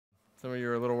Some of you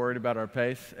are a little worried about our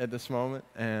pace at this moment,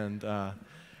 and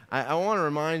I want to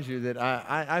remind you that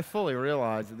I fully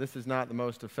realize that this is not the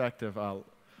most effective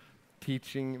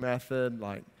teaching method,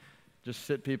 like just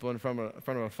sit people in front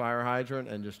of a fire hydrant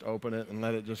and just open it and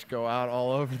let it just go out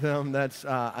all over them. That's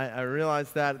I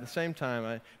realize that. At the same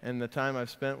time, and the time I've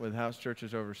spent with house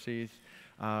churches overseas,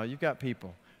 you've got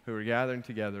people who are gathering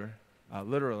together,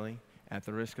 literally, at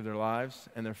the risk of their lives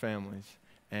and their families,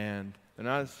 and they're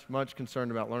not as much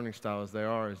concerned about learning style as they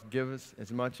are as give us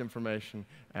as much information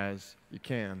as you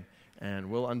can, and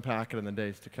we'll unpack it in the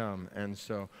days to come. And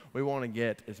so we want to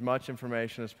get as much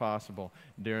information as possible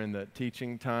during the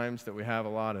teaching times that we have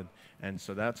allotted. And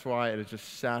so that's why it is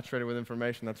just saturated with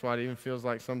information. That's why it even feels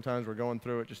like sometimes we're going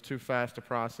through it just too fast to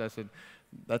process it.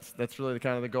 That's really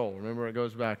the goal. Remember, it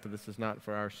goes back to this is not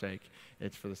for our sake.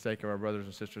 It's for the sake of our brothers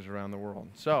and sisters around the world.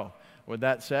 So with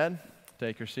that said,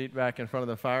 take your seat back in front of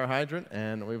the fire hydrant,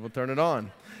 and we will turn it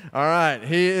on. All right.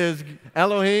 He is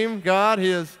Elohim, God. He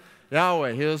is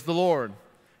Yahweh. He is the Lord.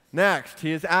 Next,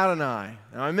 He is Adonai.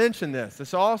 Now, I mentioned this.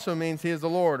 This also means He is the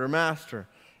Lord or Master.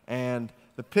 And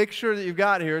the picture that you've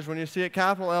got here is when you see it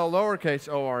capital L, lowercase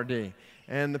o-r-d.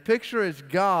 And the picture is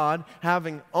God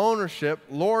having ownership,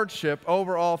 lordship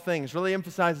over all things. Really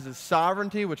emphasizes His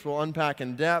sovereignty, which we'll unpack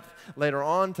in depth later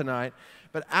on tonight.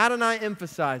 But Adonai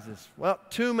emphasizes, well,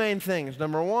 two main things.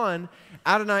 Number one,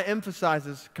 Adonai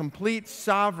emphasizes complete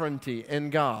sovereignty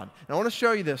in God. And I want to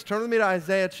show you this. Turn with me to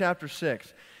Isaiah chapter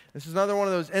 6. This is another one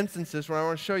of those instances where I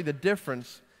want to show you the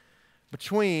difference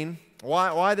between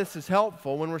why this is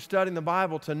helpful when we're studying the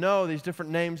Bible to know these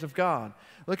different names of God.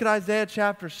 Look at Isaiah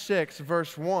chapter 6,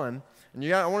 verse 1.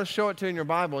 And I want to show it to you in your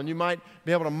Bible, and you might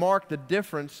be able to mark the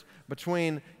difference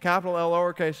between capital L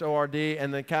lowercase o-r-d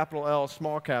and the capital L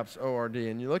small caps o-r-d.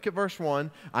 And you look at verse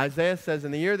 1, Isaiah says,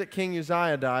 "In the year that King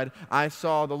Uzziah died, I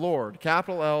saw the Lord."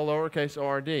 Capital L lowercase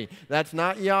o-r-d. That's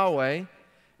not Yahweh,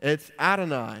 it's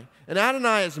Adonai. And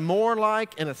Adonai is more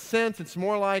like, in a sense, it's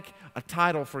more like a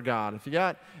title for God. If you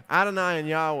got Adonai and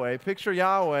Yahweh, picture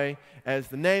Yahweh as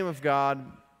the name of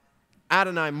God,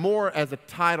 Adonai more as a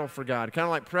title for God, kind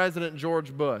of like President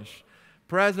George Bush.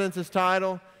 President's his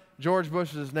title, George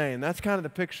Bush is his name. That's kind of the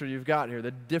picture you've got here, the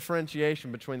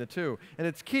differentiation between the two. And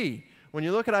it's key. When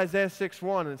you look at Isaiah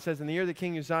 6:1, and it says, "In the year that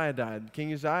King Uzziah died,"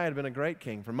 King Uzziah had been a great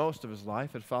king for most of his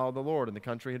life, had followed the Lord, and the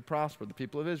country had prospered. The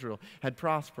people of Israel had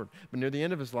prospered. But near the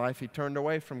end of his life, he turned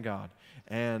away from God.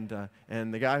 And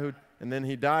then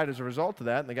he died as a result of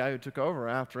that, and the guy who took over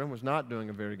after him was not doing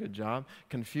a very good job.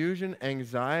 Confusion,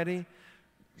 anxiety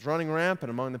was running rampant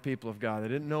among the people of God. They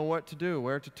didn't know what to do,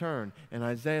 where to turn. And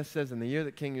Isaiah says, "In the year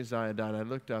that King Uzziah died, I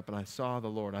looked up and I saw the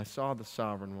Lord. I saw the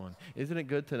Sovereign One." Isn't it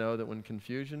good to know that when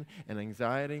confusion and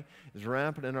anxiety is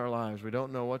rampant in our lives, we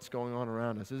don't know what's going on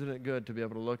around us? Isn't it good to be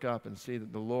able to look up and see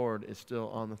that the Lord is still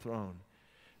on the throne,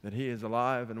 that He is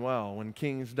alive and well? When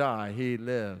kings die, He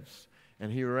lives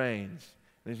and He reigns.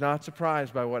 And He's not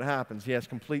surprised by what happens. He has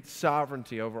complete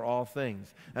sovereignty over all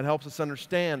things. That helps us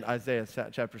understand Isaiah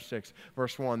chapter 6,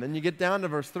 verse 1. Then you get down to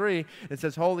verse 3, it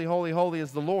says, "Holy, holy, holy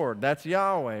is the Lord." That's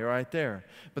Yahweh right there.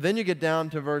 But then you get down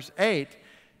to verse 8,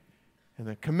 and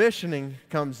the commissioning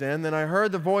comes in. "Then I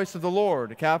heard the voice of the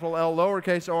Lord," capital L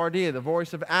lowercase o-r-d, the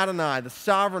voice of Adonai, the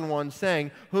Sovereign One,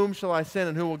 saying, "Whom shall I send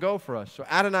and who will go for us?" So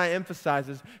Adonai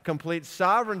emphasizes complete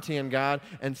sovereignty in God,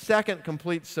 and second,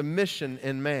 complete submission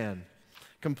in man.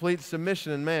 Complete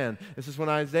submission in man. This is when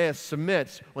Isaiah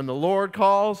submits. When the Lord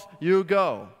calls, you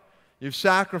go. You've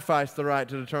sacrificed the right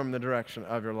to determine the direction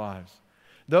of your lives.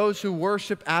 Those who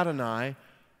worship Adonai,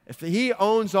 if He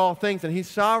owns all things and He's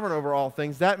sovereign over all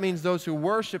things, that means those who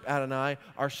worship Adonai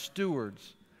are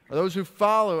stewards. Or those who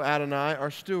follow Adonai are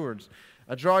stewards.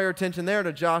 I draw your attention there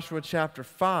to Joshua chapter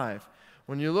 5.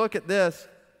 When you look at this,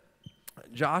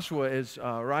 Joshua is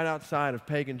right outside of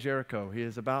pagan Jericho. He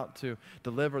is about to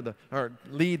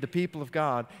lead the people of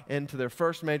God into their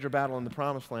first major battle in the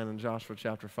Promised Land in Joshua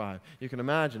chapter 5. You can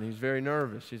imagine he's very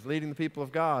nervous. He's leading the people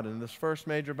of God in this first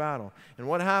major battle. And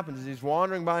what happens is he's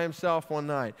wandering by himself one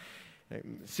night. He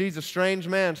sees a strange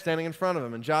man standing in front of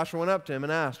him, and Joshua went up to him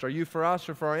and asked, "Are you for us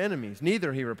or for our enemies?"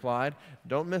 "Neither," he replied.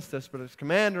 Don't miss this, "but as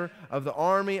commander of the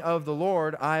army of the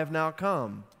Lord, I have now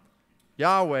come."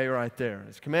 Yahweh right there.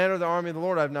 As commander of the army of the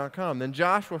Lord, I have now come. Then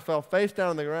Joshua fell face down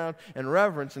on the ground in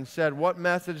reverence and said, "What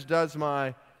message does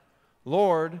my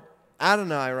Lord,"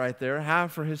 Adonai right there,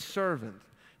 "have for His servant?"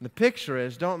 And the picture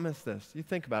is, don't miss this. You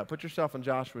think about it. Put yourself in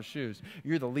Joshua's shoes.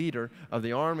 You're the leader of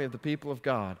the army of the people of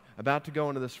God, about to go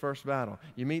into this first battle.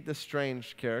 You meet this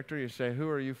strange character. You say, "Who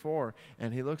are you for?"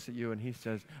 And he looks at you and he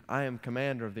says, "I am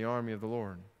commander of the army of the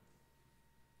Lord."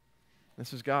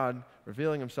 This is God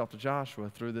revealing Himself to Joshua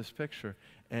through this picture.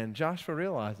 And Joshua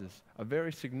realizes a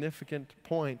very significant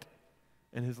point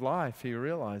in his life. He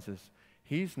realizes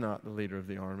he's not the leader of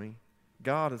the army.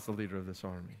 God is the leader of this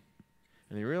army.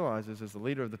 And he realizes as the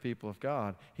leader of the people of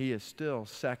God, he is still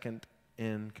second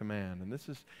in command. And this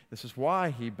is why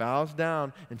he bows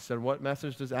down and said, what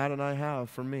message does Adonai have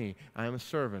for me? I am a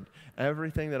servant.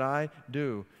 Everything that I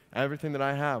do, everything that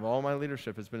I have, all my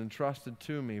leadership has been entrusted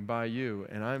to me by you,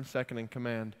 and I'm second in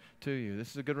command to you. This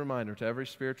is a good reminder to every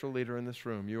spiritual leader in this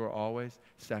room. You are always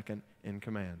second in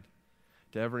command.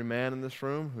 To every man in this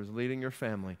room who's leading your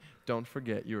family, don't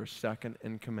forget you are second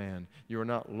in command. You are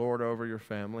not Lord over your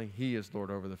family. He is Lord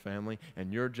over the family,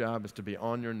 and your job is to be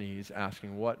on your knees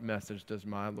asking, what message does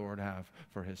my Lord have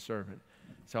for his servant?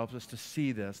 This helps us to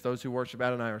see this. Those who worship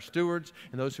Adonai are stewards,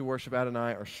 and those who worship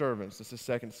Adonai are servants. This is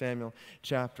 2 Samuel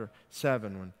chapter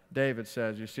 7, when David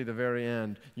says, you see the very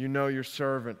end, you know your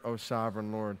servant, O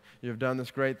sovereign Lord. You have done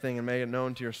this great thing and made it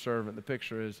known to your servant. The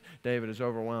picture is David is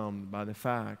overwhelmed by the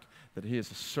fact that he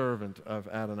is a servant of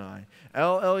Adonai.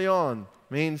 Elyon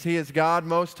means he is God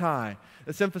Most High.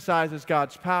 This emphasizes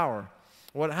God's power.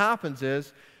 What happens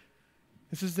is,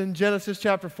 this is in Genesis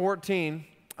chapter 14,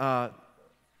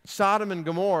 Sodom and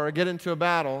Gomorrah get into a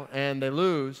battle and they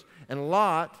lose, and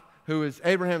Lot, who is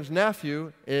Abraham's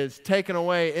nephew, is taken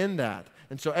away in that.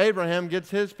 And so Abraham gets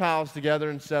his pals together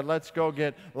and said, let's go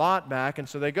get Lot back. And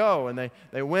so they go and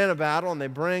they win a battle and they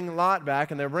bring Lot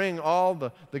back, and they bring all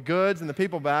the goods and the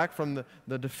people back from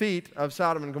the defeat of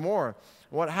Sodom and Gomorrah.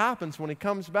 What happens when he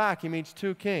comes back, he meets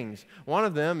two kings. One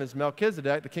of them is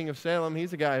Melchizedek, the king of Salem.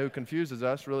 He's a guy who confuses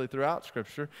us really throughout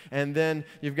Scripture. And then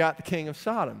you've got the king of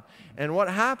Sodom. And what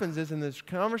happens is in this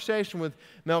conversation with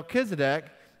Melchizedek,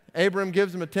 Abram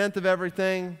gives him a tenth of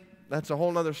everything. That's a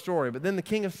whole other story. But then the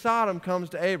king of Sodom comes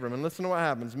to Abram, and listen to what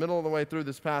happens. Middle of the way through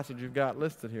this passage you've got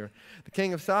listed here. The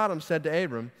king of Sodom said to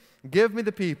Abram, give me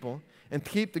the people and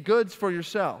keep the goods for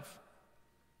yourself.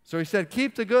 So he said,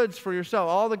 keep the goods for yourself.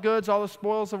 All the goods, all the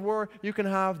spoils of war, you can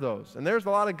have those. And there's a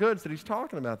lot of goods that he's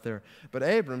talking about there. But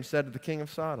Abram said to the king of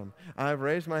Sodom, I have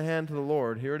raised my hand to the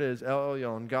Lord. Here it is,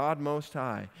 Elyon, God Most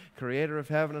High, creator of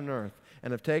heaven and earth,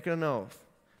 and have taken an oath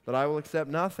that I will accept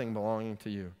nothing belonging to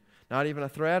you, not even a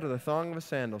thread or the thong of a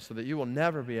sandal, so that you will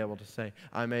never be able to say,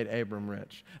 I made Abram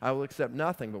rich. I will accept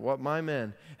nothing but what my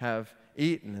men have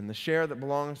eaten and the share that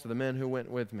belongs to the men who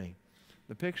went with me.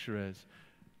 The picture is,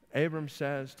 Abram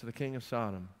says to the king of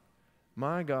Sodom,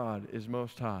 my God is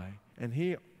most high, and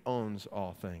he owns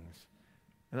all things.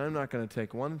 And I'm not going to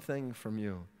take one thing from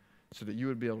you so that you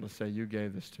would be able to say, you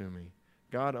gave this to me.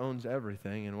 God owns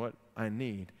everything, and what I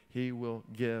need, he will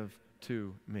give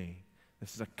to me.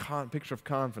 This is a picture of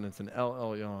confidence, and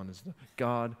Elyon is the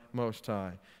God Most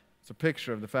High. It's a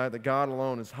picture of the fact that God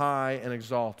alone is high and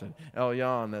exalted.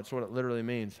 Elyon, that's what it literally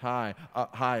means, high,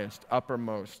 highest,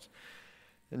 uppermost.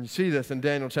 And you see this in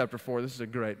Daniel chapter 4. This is a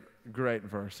great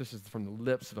verse. This is from the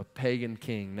lips of a pagan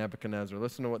king, Nebuchadnezzar.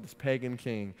 Listen to what this pagan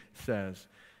king says.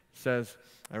 It says,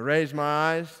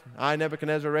 I,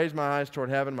 Nebuchadnezzar, raised my eyes toward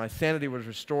heaven. My sanity was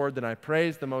restored. Then I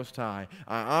praised the Most High.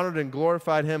 I honored and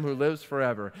glorified him who lives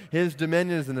forever. His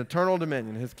dominion is an eternal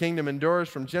dominion. His kingdom endures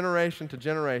from generation to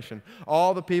generation.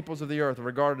 All the peoples of the earth are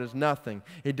regarded as nothing.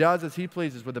 He does as he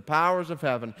pleases with the powers of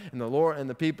heaven and the Lord and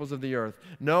the peoples of the earth.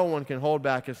 No one can hold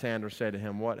back his hand or say to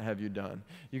him, what have you done?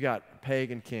 You got a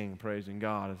pagan king praising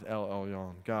God as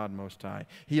Elyon, God Most High.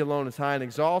 He alone is high and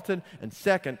exalted. And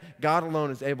second, God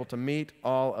alone is able to meet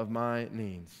all of my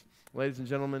needs. Ladies and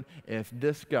gentlemen, if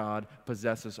this God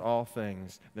possesses all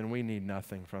things, then we need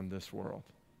nothing from this world.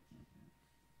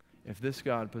 If this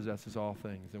God possesses all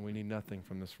things, then we need nothing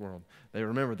from this world. They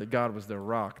remembered that God was their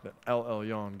rock, that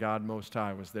Elyon, God Most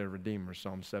High, was their Redeemer,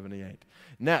 Psalm 78.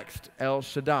 Next, El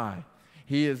Shaddai.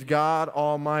 He is God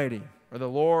Almighty, or the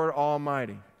Lord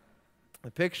Almighty. The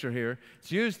picture here,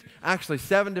 it's used actually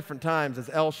 7 different times as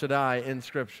El Shaddai in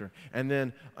Scripture. And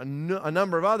then a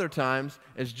number of other times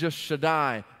is just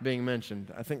Shaddai being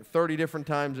mentioned. I think 30 different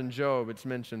times in Job it's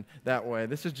mentioned that way.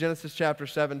 This is Genesis chapter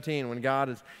 17 when God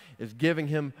is giving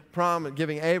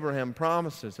Abraham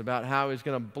promises about how he's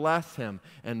going to bless him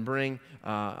and bring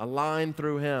a line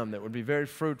through him that would be very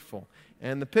fruitful.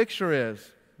 And the picture is,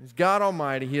 he's God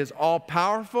Almighty. He is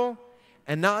all-powerful.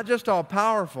 And not just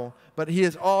all-powerful, but he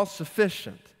is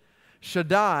all-sufficient.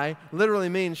 Shaddai literally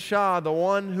means Shah, the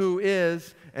one who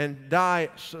is, and Dai,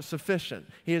 sufficient.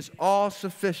 He is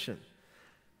all-sufficient.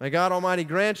 May God Almighty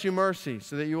grant you mercy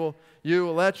so that you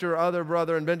will let your other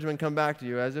brother and Benjamin come back to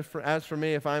you. As for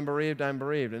me, if I'm bereaved, I'm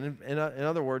bereaved. And in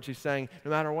other words, he's saying, no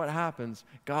matter what happens,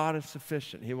 God is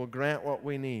sufficient. He will grant what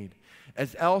we need.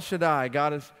 As El Shaddai,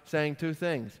 God is saying 2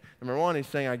 things. Number 1, he's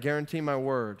saying, I guarantee my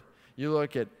word. You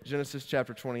look at Genesis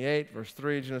chapter 28, verse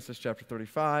 3, Genesis chapter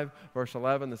 35, verse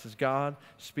 11. This is God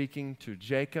speaking to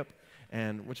Jacob,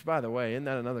 and which, by the way, isn't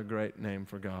that another great name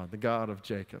for God, the God of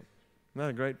Jacob? Isn't that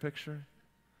a great picture?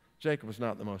 Jacob was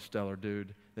not the most stellar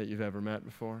dude that you've ever met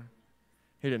before.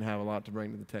 He didn't have a lot to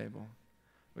bring to the table,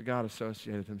 but God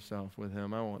associated himself with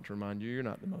him. I want to remind you, you're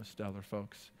not the most stellar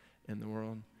folks in the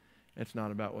world. It's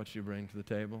not about what you bring to the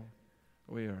table.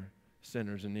 We are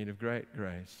sinners in need of great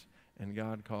grace, and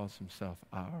God calls himself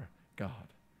our God.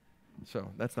 So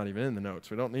that's not even in the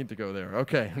notes. We don't need to go there.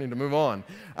 Okay, we need to move on.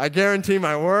 I guarantee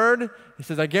my word. He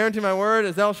says, I guarantee my word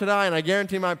is El Shaddai, and I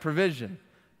guarantee my provision.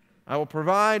 I will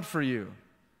provide for you.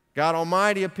 God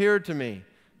Almighty appeared to me,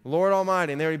 Lord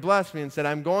Almighty, and there he blessed me and said,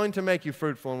 I'm going to make you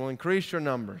fruitful and will increase your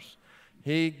numbers.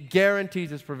 He guarantees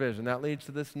his provision. That leads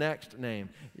to this next name,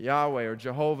 Yahweh or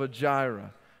Jehovah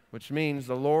Jireh, which means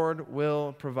the Lord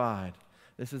will provide.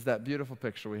 This is that beautiful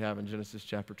picture we have in Genesis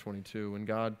chapter 22 when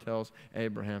God tells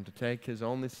Abraham to take his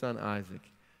only son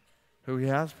Isaac, who he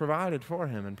has provided for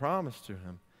him and promised to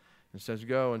him, and says,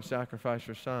 go and sacrifice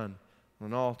your son on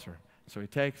an altar. So he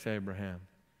takes Abraham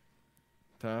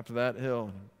top of that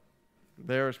hill.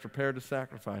 There is prepared to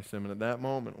sacrifice him. And at that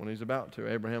moment, when he's about to,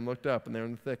 Abraham looked up, and there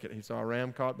in the thicket, he saw a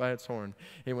ram caught by its horn.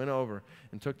 He went over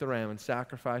and took the ram and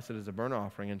sacrificed it as a burnt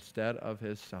offering instead of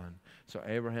his son. So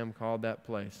Abraham called that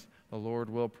place, the Lord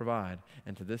will provide.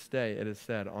 And to this day, it is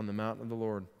said, on the mountain of the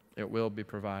Lord, it will be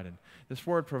provided. This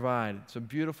word provide, it's a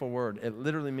beautiful word. It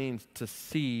literally means to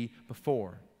see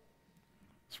before.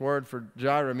 This word for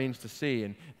Jireh means to see.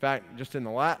 In fact, just in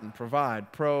the Latin,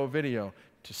 provide, pro video,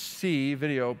 to see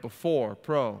video before,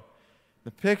 pro.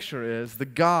 The picture is the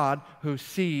God who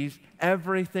sees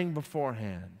everything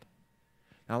beforehand.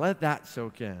 Now let that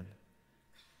soak in.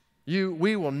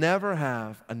 We will never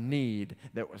have a need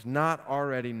that was not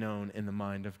already known in the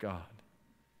mind of God.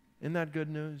 Isn't that good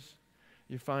news?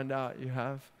 You find out you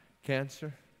have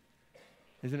cancer.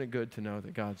 Isn't it good to know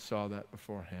that God saw that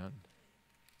beforehand?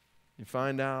 You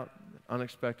find out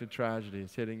unexpected tragedy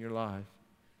is hitting your life.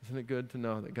 Isn't it good to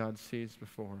know that God sees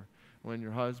before? When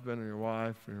your husband or your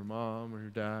wife or your mom or your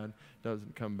dad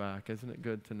doesn't come back, isn't it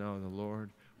good to know the Lord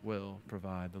will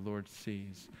provide? The Lord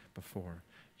sees before.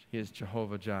 He is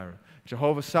Jehovah Jireh.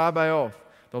 Jehovah Sabaoth,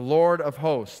 the Lord of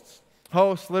hosts.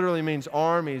 Hosts literally means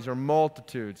armies or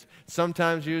multitudes.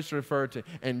 Sometimes used to refer to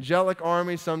angelic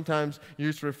armies, sometimes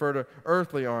used to refer to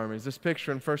earthly armies. This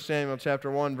picture in 1 Samuel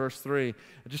chapter 1, verse 3.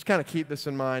 Just kind of keep this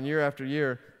in mind year after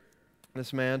year.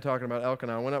 This man, talking about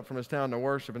Elyon, went up from his town to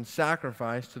worship and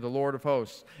sacrifice to the Lord of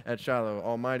hosts at Shiloh.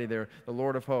 Almighty there, the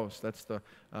Lord of hosts. That's the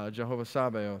Jehovah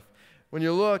Sabaoth. When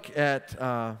you look at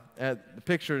the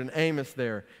picture in Amos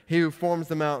there, he who forms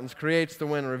the mountains, creates the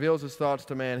wind, and reveals his thoughts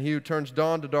to man, he who turns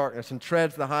dawn to darkness and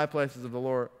treads the high places of the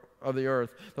Lord of the earth.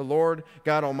 The Lord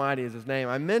God Almighty is his name.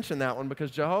 I mention that one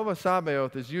because Jehovah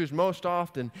Sabaoth is used most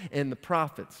often in the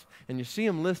prophets. And you see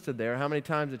him listed there, how many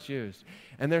times it's used.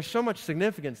 And there's so much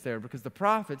significance there because the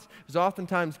prophets is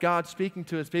oftentimes God speaking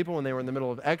to his people when they were in the middle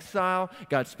of exile,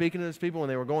 God speaking to his people when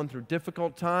they were going through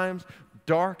difficult times,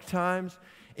 dark times,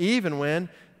 even when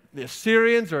the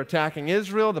Assyrians are attacking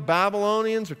Israel, the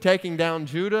Babylonians are taking down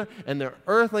Judah, and their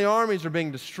earthly armies are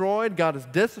being destroyed. God is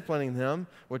disciplining them,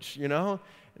 which,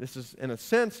 this is, in a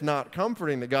sense, not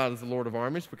comforting that God is the Lord of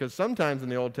armies, because sometimes in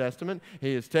the Old Testament,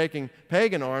 he is taking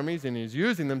pagan armies and he's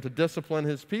using them to discipline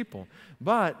his people.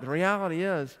 But the reality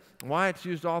is, why it's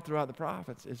used all throughout the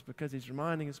prophets is because he's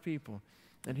reminding his people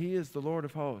that he is the Lord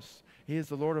of hosts. He is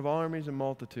the Lord of armies and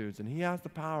multitudes, and he has the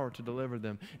power to deliver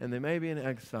them. And they may be in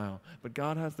exile, but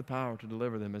God has the power to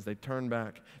deliver them as they turn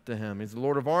back to him. He's the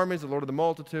Lord of armies, the Lord of the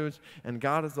multitudes, and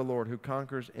God is the Lord who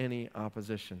conquers any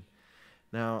opposition.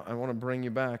 Now, I want to bring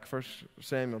you back. 1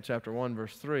 Samuel chapter 1,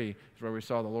 verse 3 is where we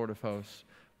saw the Lord of hosts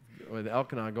with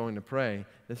Elkanah going to pray.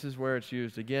 This is where it's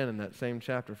used again in that same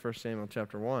chapter, 1 Samuel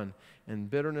chapter 1. In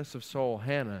bitterness of soul,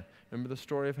 Hannah, remember the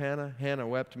story of Hannah? Hannah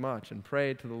wept much and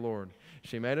prayed to the Lord.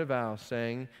 She made a vow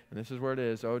saying, and this is where it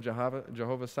is, O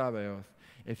Jehovah Sabaoth,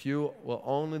 if you will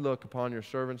only look upon your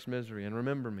servant's misery and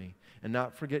remember me, and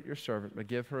not forget your servant, but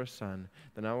give her a son,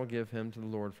 then I will give him to the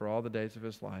Lord for all the days of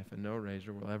his life, and no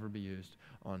razor will ever be used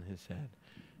on his head.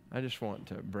 I just want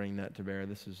to bring that to bear.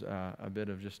 This is a bit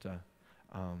of just a,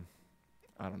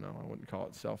 I don't know, I wouldn't call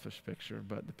it selfish picture,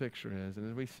 but the picture is,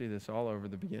 and we see this all over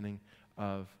the beginning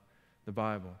of the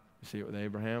Bible. We see it with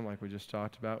Abraham, like we just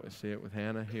talked about. We see it with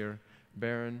Hannah here,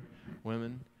 barren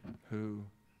women who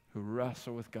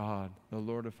wrestle with God, the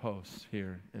Lord of hosts,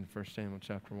 here in 1 Samuel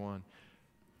chapter 1.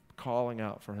 Calling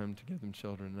out for him to give them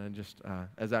children. And I just,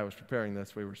 as I was preparing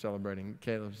this, we were celebrating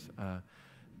Caleb's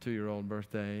 2-year-old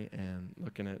birthday and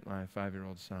looking at my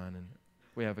 5-year-old son. And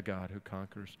we have a God who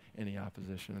conquers any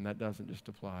opposition. And that doesn't just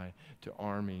apply to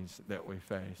armies that we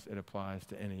face. It applies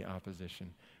to any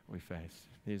opposition we face.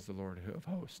 He is the Lord of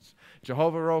hosts.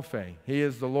 Jehovah Rophe, He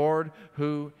is the Lord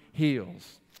who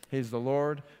heals. He's the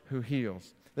Lord who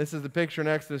heals. This is the picture in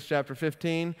Exodus chapter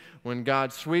 15 when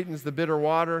God sweetens the bitter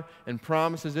water and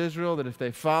promises Israel that if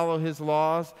they follow His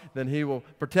laws, then He will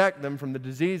protect them from the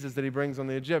diseases that He brings on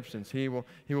the Egyptians. He will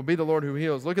be the Lord who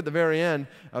heals. Look at the very end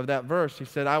of that verse. He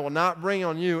said, I will not bring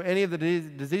on you any of the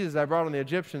diseases I brought on the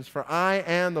Egyptians, for I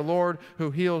am the Lord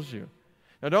who heals you.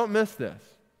 Now don't miss this.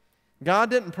 God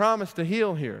didn't promise to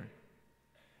heal here.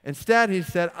 Instead, He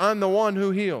said, I'm the one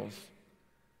who heals.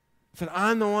 He said,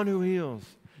 I'm the one who heals.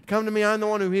 Come to me, I'm the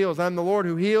one who heals. I'm the Lord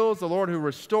who heals, the Lord who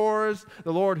restores,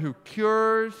 the Lord who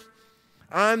cures.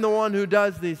 I'm the one who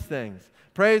does these things.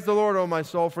 Praise the Lord, O my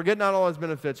soul. Forget not all His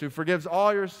benefits, who forgives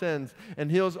all your sins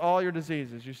and heals all your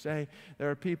diseases. You say,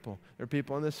 there are people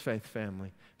in this faith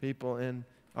family, people in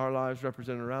our lives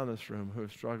represented around this room who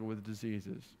have struggled with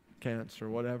diseases, cancer,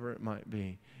 whatever it might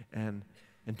be, and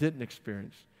didn't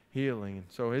experience healing. And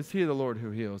so is He the Lord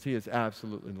who heals? He is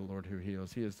absolutely the Lord who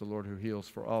heals. He is the Lord who heals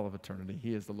for all of eternity.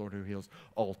 He is the Lord who heals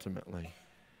ultimately.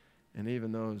 And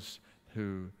even those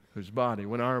whose body,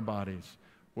 when our bodies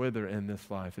wither in this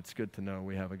life, it's good to know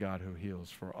we have a God who heals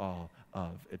for all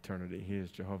of eternity. He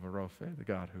is Jehovah Rophe, the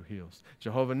God who heals.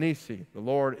 Jehovah Nissi, the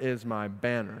Lord is my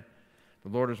banner. The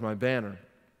Lord is my banner.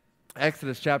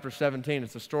 Exodus chapter 17,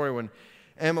 it's a story when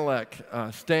Amalek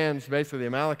stands, basically the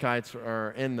Amalekites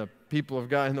are in the people of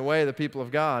God, in the way of the people of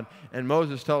God, and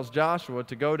Moses tells Joshua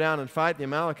to go down and fight the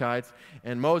Amalekites,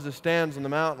 and Moses stands on the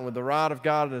mountain with the rod of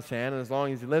God in his hand, and as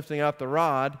long as he's lifting up the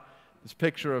rod, this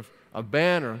picture of a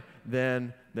banner,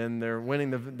 then they're winning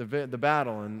the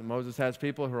battle, and Moses has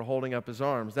people who are holding up his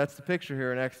arms. That's the picture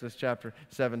here in Exodus chapter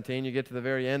 17. You get to the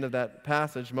very end of that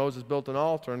passage, Moses built an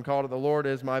altar and called it, the Lord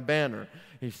is my banner.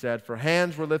 He said, for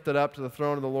hands were lifted up to the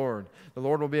throne of the Lord. The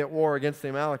Lord will be at war against the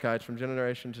Amalekites from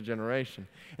generation to generation.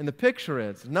 And the picture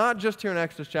is, not just here in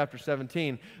Exodus chapter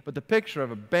 17, but the picture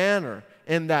of a banner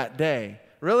in that day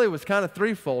really was kind of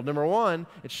threefold. Number one,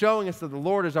 it's showing us that the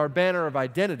Lord is our banner of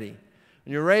identity.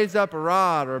 When you raise up a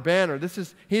rod or a banner,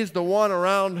 He's the one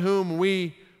around whom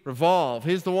we revolve.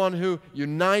 He's the one who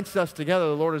unites us together.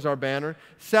 The Lord is our banner.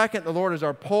 Second, the Lord is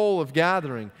our pole of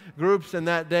gathering. Groups in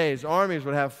that days, armies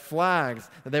would have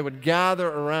flags that they would gather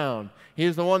around. He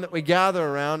is the one that we gather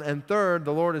around. And third,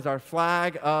 the Lord is our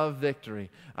flag of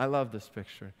victory. I love this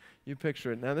picture. You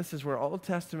picture it. Now, this is where Old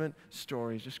Testament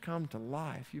stories just come to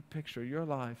life. You picture your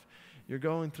life. You're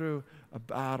going through a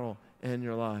battle in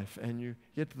your life, and you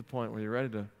get to the point where you're ready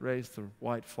to raise the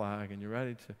white flag, and you're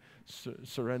ready to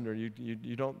surrender.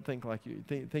 You don't think like you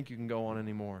think you can go on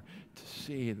anymore. To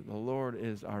see that the Lord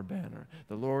is our banner.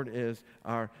 The Lord is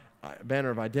our banner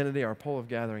of identity, our pole of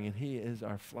gathering, and He is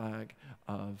our flag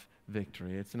of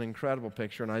victory. It's an incredible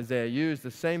picture, and Isaiah used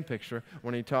the same picture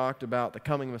when he talked about the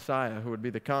coming Messiah who would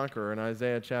be the conqueror in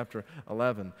Isaiah chapter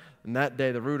 11. In that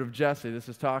day, the root of Jesse, this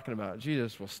is talking about,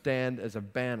 Jesus will stand as a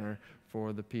banner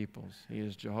for the peoples. He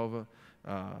is Jehovah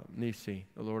Nissi,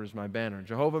 the Lord is my banner.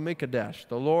 Jehovah Mikadesh,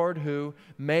 the Lord who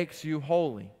makes you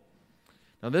holy.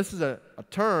 Now this is a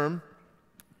term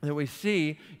that we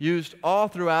see used all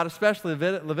throughout, especially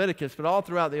Leviticus, but all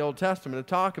throughout the Old Testament to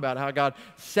talk about how God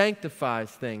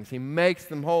sanctifies things. He makes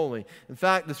them holy. In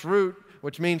fact, this root,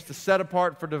 which means to set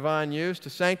apart for divine use, to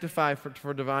sanctify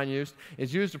for divine use,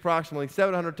 is used approximately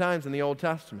 700 times in the Old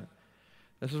Testament.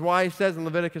 This is why He says in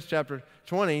Leviticus chapter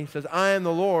 20, He says, I am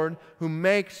the Lord who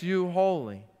makes you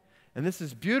holy. And this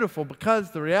is beautiful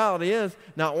because the reality is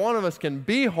not one of us can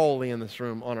be holy in this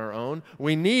room on our own.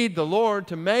 We need the Lord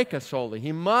to make us holy.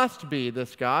 He must be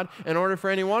this God in order for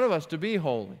any one of us to be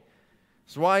holy.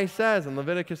 This is why He says in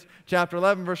Leviticus chapter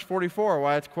 11, verse 44,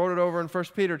 why it's quoted over in 1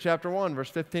 Peter chapter 1, verse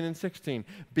 15 and 16.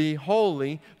 Be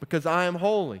holy because I am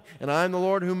holy, and I am the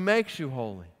Lord who makes you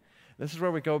holy. This is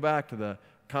where we go back to the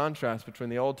contrast between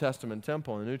the Old Testament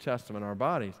temple and the New Testament, our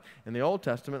bodies. In the Old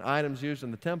Testament, items used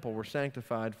in the temple were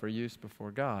sanctified for use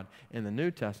before God. In the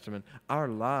New Testament, our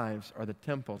lives are the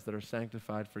temples that are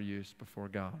sanctified for use before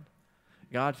God.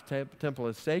 God's temple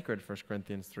is sacred, 1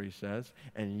 Corinthians 3 says,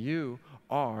 and you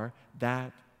are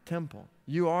that temple.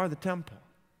 You are the temple.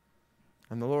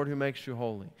 And the Lord who makes you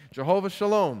holy. Jehovah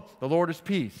Shalom, the Lord is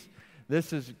peace.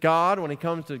 This is God when He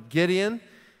comes to Gideon,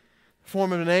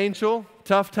 form of an angel,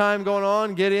 tough time going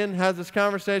on. Gideon has this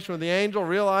conversation with the angel,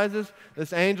 realizes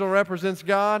this angel represents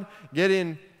God.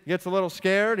 Gideon gets a little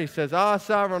scared. He says,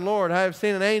 sovereign Lord, I have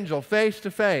seen an angel face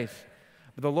to face.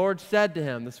 But the Lord said to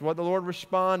him, this is what the Lord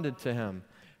responded to him,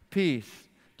 peace,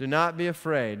 do not be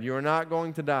afraid. You are not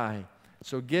going to die.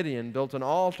 So Gideon built an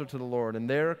altar to the Lord, and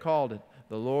there called it,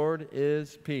 "The Lord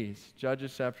is Peace."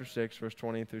 Judges chapter 6, verse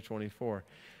 20 through 24.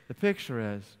 The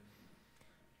picture is,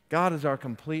 God is our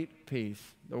complete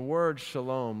peace. The word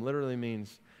shalom literally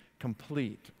means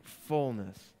complete,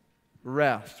 fullness,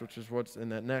 rest, which is what's in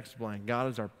that next blank. God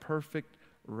is our perfect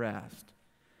rest.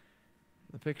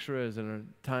 The picture is,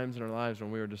 in times in our lives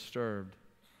when we are disturbed,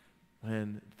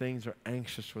 when things are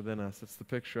anxious within us, it's the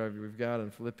picture we've got in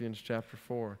Philippians chapter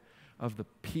 4 of the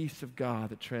peace of God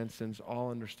that transcends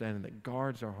all understanding, that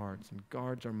guards our hearts and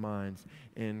guards our minds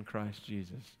in Christ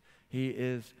Jesus. He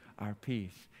is our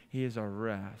peace. He is our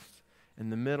rest. In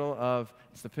the middle of,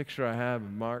 it's the picture I have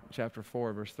in Mark chapter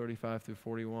 4, verse 35 through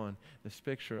 41, this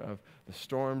picture of the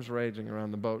storms raging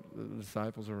around the boat that the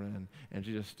disciples are in, and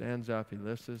Jesus stands up, he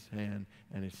lifts his hand,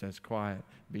 and he says, "Quiet,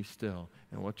 be still."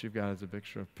 And what you've got is a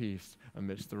picture of peace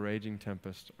amidst the raging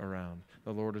tempest around.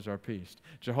 The Lord is our peace.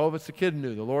 Jehovah Sabaoth,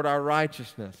 the Lord our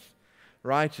righteousness.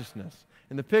 Righteousness.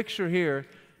 And the picture here,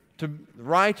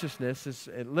 righteousness,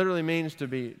 it literally means to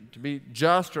be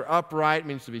just or upright,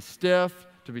 means to be stiff,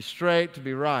 to be straight, to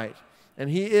be right. And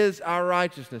He is our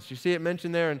righteousness. You see it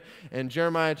mentioned there in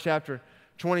Jeremiah chapter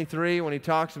 23 when He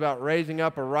talks about raising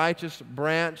up a righteous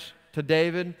branch to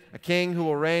David, a king who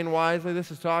will reign wisely.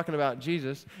 This is talking about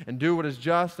Jesus, and do what is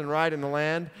just and right in the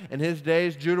land. In His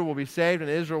days, Judah will be saved and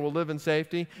Israel will live in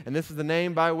safety. And this is the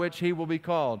name by which He will be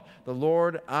called, the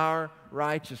Lord our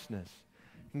righteousness.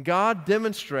 God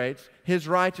demonstrates His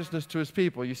righteousness to His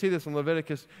people. You see this in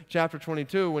Leviticus chapter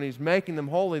 22 when He's making them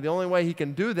holy. The only way He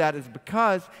can do that is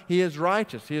because He is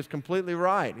righteous. He is completely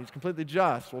right. He's completely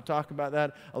just. We'll talk about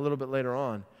that a little bit later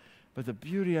on. But the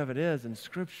beauty of it is, in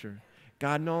Scripture,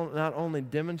 God not only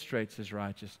demonstrates His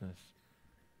righteousness,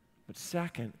 but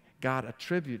second, God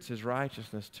attributes His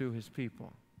righteousness to His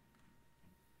people.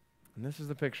 And this is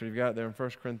the picture. You've got it there in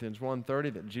 1 Corinthians 1:30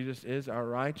 that Jesus is our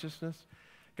righteousness.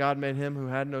 God made Him who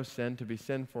had no sin to be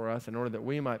sin for us in order that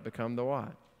we might become the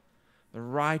what? The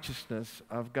righteousness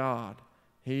of God.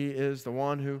 He is the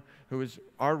one who is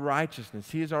our righteousness.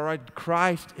 He is our right.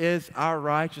 Christ is our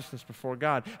righteousness before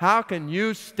God. How can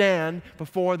you stand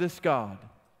before this God?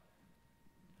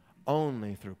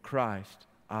 Only through Christ,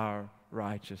 our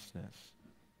righteousness.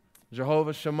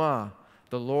 Jehovah Shammah,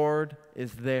 the Lord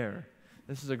is there.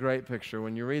 This is a great picture.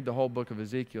 When you read the whole book of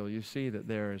Ezekiel, you see that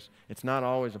it's not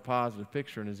always a positive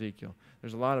picture in Ezekiel.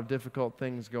 There's a lot of difficult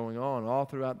things going on all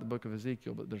throughout the book of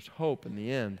Ezekiel, but there's hope in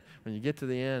the end. When you get to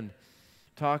the end,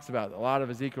 it talks about, a lot of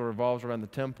Ezekiel revolves around the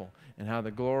temple and how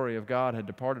the glory of God had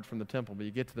departed from the temple. But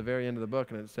you get to the very end of the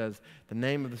book and it says, the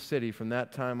name of the city from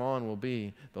that time on will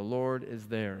be, the Lord is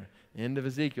there. End of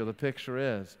Ezekiel, the picture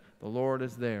is, the Lord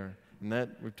is there. And that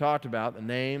we've talked about, the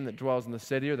name that dwells in the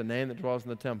city or the name that dwells in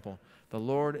the temple. The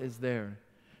Lord is there.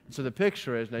 And so the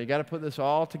picture is, now you got to put this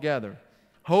all together.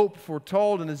 Hope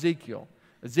foretold in Ezekiel.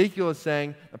 Ezekiel is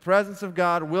saying the presence of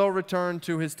God will return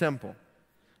to His temple.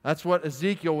 That's what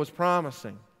Ezekiel was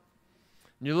promising.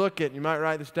 And you look at, you might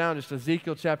write this down, just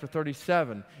Ezekiel chapter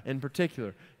 37 in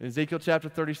particular. In Ezekiel chapter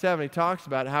 37, he talks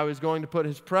about how He's going to put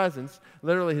His presence,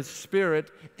 literally His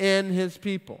Spirit, in His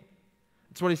people.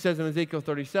 That's what he says in Ezekiel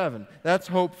 37. That's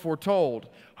hope foretold.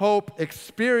 Hope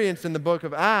experienced in the book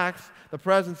of Acts. The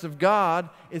presence of God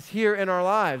is here in our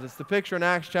lives. It's the picture in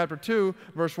Acts chapter 2,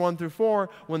 verse 1 through 4,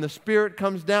 when the Spirit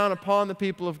comes down upon the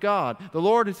people of God. The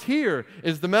Lord is here,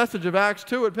 is the message of Acts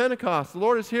 2 at Pentecost. The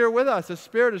Lord is here with us. His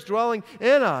Spirit is dwelling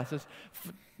in us.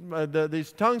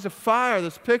 These tongues of fire,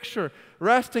 this picture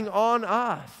resting on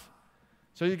us.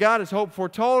 So you got His hope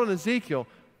foretold in Ezekiel.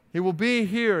 He will be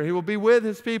here. He will be with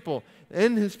His people,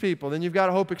 in His people. Then you've got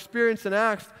hope experienced in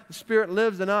Acts. The Spirit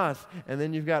lives in us. And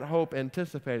then you've got hope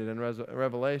anticipated in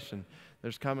Revelation.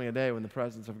 There's coming a day when the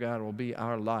presence of God will be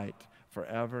our light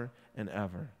forever and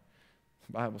ever.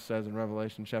 The Bible says in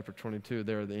Revelation chapter 22,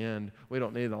 there at the end, we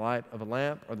don't need the light of a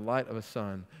lamp or the light of a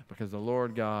sun, because the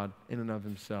Lord God in and of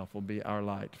Himself will be our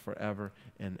light forever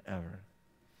and ever.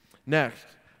 Next,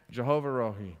 Jehovah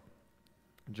Rohi.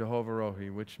 Jehovah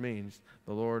Rohi, which means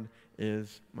the Lord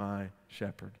is my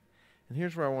shepherd. And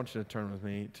here's where I want you to turn with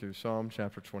me to Psalm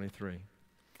chapter 23.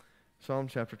 Psalm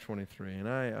chapter 23. And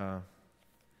I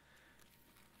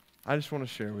just want to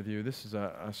share with you, this is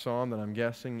a psalm that I'm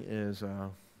guessing is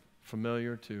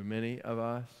familiar to many of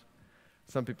us.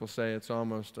 Some people say it's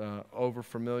almost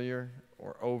over-familiar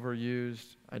or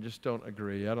overused. I just don't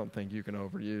agree. I don't think you can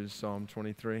overuse Psalm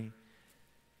 23.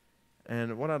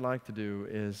 And what I'd like to do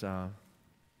is,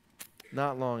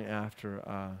 not long after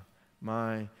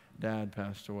my dad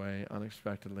passed away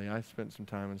unexpectedly, I spent some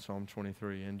time in Psalm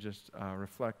 23 and just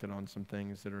reflected on some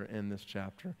things that are in this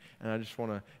chapter. And I just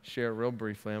want to share real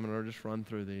briefly. I'm going to just run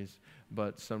through these,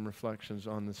 but some reflections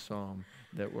on this psalm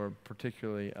that were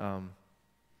particularly,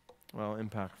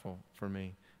 impactful for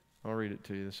me. I'll read it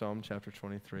to you. The Psalm chapter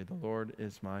 23. The Lord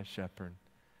is my shepherd.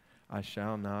 I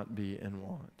shall not be in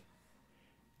want.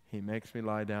 He makes me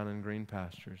lie down in green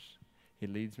pastures. He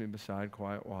leads me beside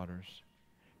quiet waters.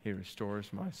 He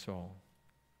restores my soul.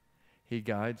 He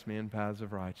guides me in paths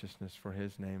of righteousness for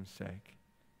his name's sake.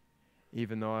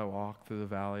 Even though I walk through the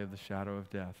valley of the shadow of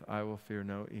death, I will fear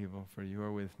no evil, for you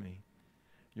are with me.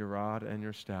 Your rod and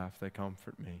your staff, they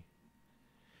comfort me.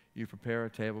 You prepare a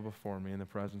table before me in the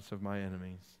presence of my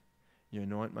enemies. You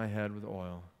anoint my head with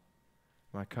oil.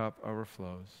 My cup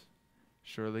overflows.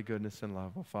 Surely goodness and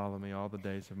love will follow me all the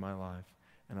days of my life,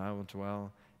 and I will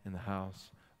dwell in the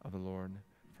house of the Lord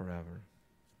forever.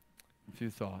 A few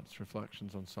thoughts,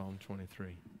 reflections on Psalm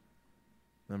 23.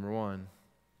 Number one,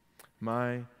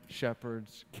 my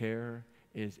shepherd's care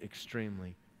is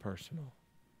extremely personal.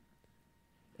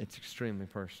 It's extremely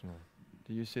personal.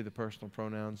 Do you see the personal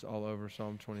pronouns all over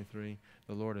Psalm 23?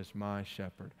 The Lord is my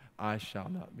shepherd. I shall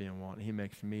not be in want. He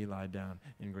makes me lie down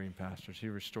in green pastures. He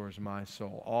restores my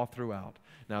soul all throughout.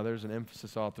 Now, there's an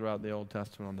emphasis all throughout the Old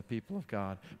Testament on the people of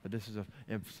God, but this is an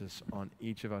emphasis on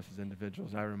each of us as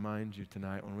individuals. I remind you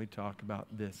tonight when we talk about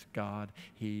this God,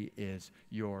 he is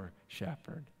your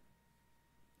shepherd.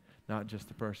 Not just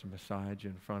the person beside you,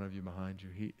 in front of you, behind you.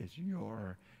 He is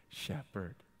your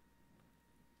shepherd.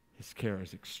 His care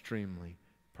is extremely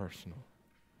personal.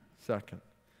 Second,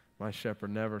 my shepherd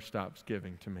never stops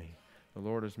giving to me. The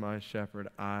Lord is my shepherd.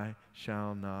 I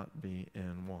shall not be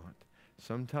in want.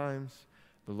 Sometimes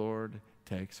the Lord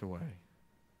takes away.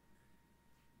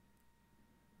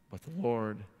 But the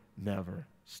Lord never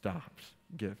stops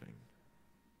giving.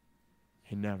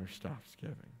 He never stops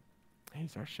giving.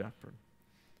 He's our shepherd.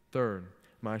 Third,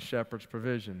 my shepherd's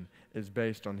provision is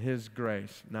based on his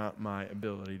grace, not my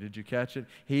ability. Did you catch it?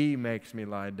 He makes me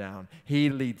lie down. He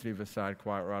leads me beside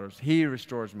quiet waters. He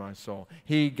restores my soul.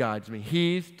 He guides me.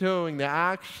 He's doing the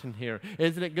action here.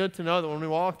 Isn't it good to know that when we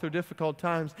walk through difficult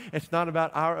times, it's not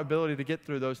about our ability to get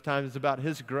through those times. It's about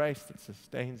his grace that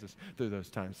sustains us through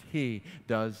those times. He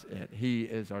does it. He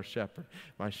is our shepherd.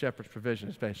 My shepherd's provision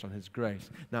is based on his grace,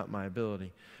 not my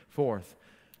ability. Fourth,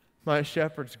 my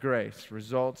shepherd's grace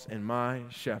results in my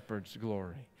shepherd's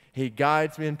glory. He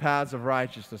guides me in paths of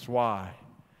righteousness. Why?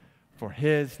 For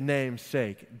his name's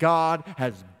sake. God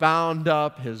has bound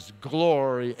up his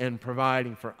glory in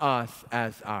providing for us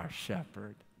as our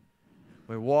shepherd.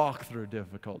 We walk through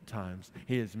difficult times.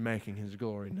 He is making his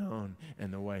glory known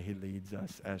in the way he leads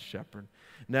us as shepherd.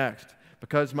 Next,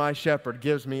 because my shepherd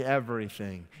gives me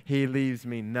everything, he leaves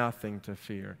me nothing to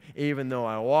fear. Even though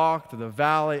I walk through the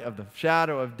valley of the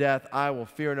shadow of death, I will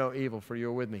fear no evil, for you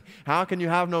are with me. How can you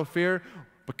have no fear?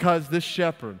 Because this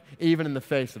shepherd, even in the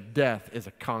face of death, is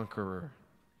a conqueror.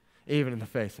 Even in the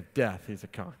face of death, he's a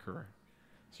conqueror.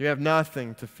 So you have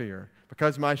nothing to fear.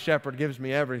 Because my shepherd gives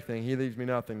me everything, he leaves me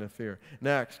nothing to fear.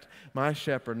 Next, my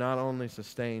shepherd not only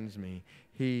sustains me,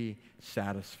 he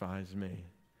satisfies me.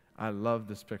 I love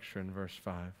this picture in verse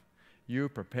 5. You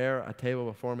prepare a table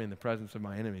before me in the presence of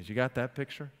my enemies. You got that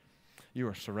picture? You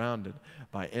are surrounded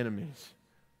by enemies.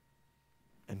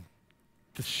 And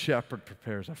the shepherd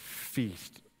prepares a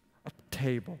feast, a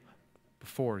table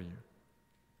before you.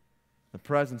 The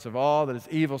presence of all that is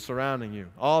evil surrounding you,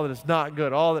 all that is not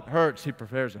good, all that hurts, he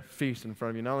prepares a feast in front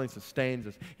of you. Not only sustains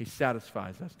us, he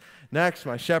satisfies us. Next,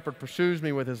 my shepherd pursues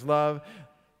me with his love.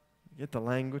 Get the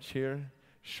language here?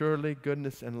 Surely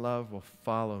goodness and love will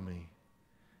follow me.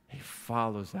 He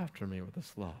follows after me with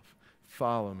his love.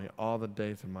 Follow me all the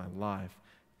days of my life.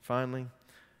 Finally,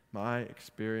 my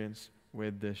experience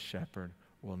with this shepherd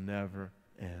will never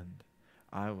end.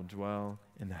 I will dwell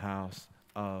in the house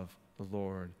of the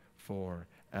Lord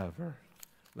forever.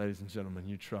 Ladies and gentlemen,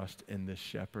 you trust in this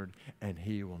shepherd, and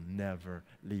he will never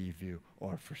leave you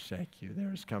or forsake you.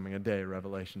 There is coming a day,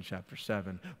 Revelation chapter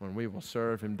 7, when we will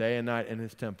serve him day and night in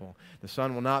his temple. The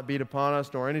sun will not beat upon us,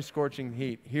 nor any scorching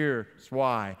heat. Here's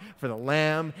why. For the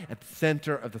Lamb at the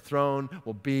center of the throne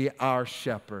will be our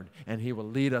shepherd, and he will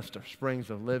lead us to springs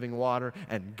of living water,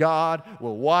 and God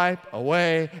will wipe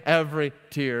away every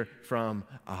tear from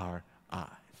our eyes.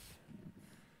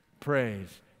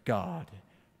 Praise God.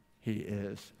 He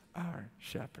is our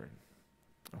shepherd.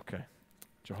 Okay.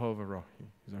 Jehovah Rohi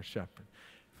is our shepherd.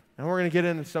 Now we're going to get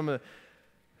into some of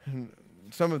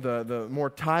the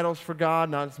more titles for God,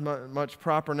 not as much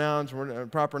proper nouns,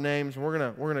 proper names. We're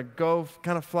going to go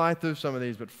kind of fly through some of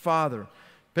these. But Father,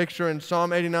 Picture in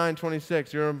Psalm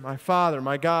 89:26, you're my Father,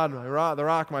 my God, my rock, the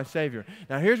rock, my Savior.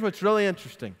 Now here's what's really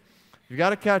interesting. You've got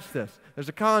to catch this. There's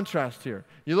a contrast here.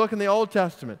 You look in the Old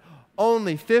Testament,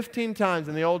 only 15 times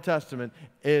in the Old Testament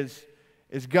is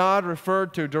God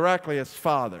referred to directly as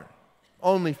Father.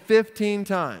 Only 15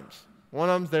 times. One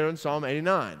of them's there in Psalm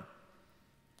 89.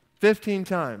 15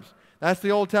 times. That's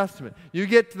the Old Testament. You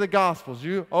get to the Gospels.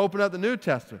 You open up the New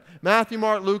Testament. Matthew,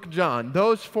 Mark, Luke, John.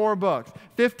 Those 4 books.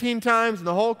 15 times in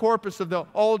the whole corpus of the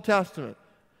Old Testament.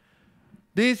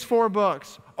 These 4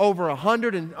 books,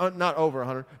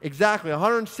 exactly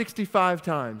 165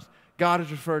 times, God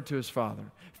is referred to as Father.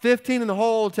 15 in the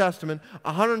whole Old Testament,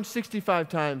 165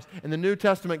 times in the New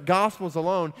Testament Gospels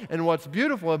alone. And what's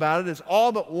beautiful about it is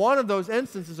all but one of those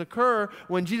instances occur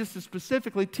when Jesus is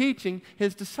specifically teaching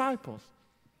His disciples.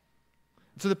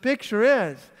 So the picture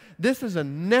is, this is a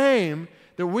name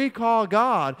that we call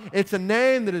God. It's a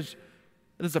name that is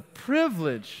a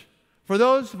privilege for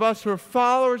those of us who are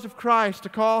followers of Christ to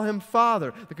call Him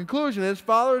Father. The conclusion is,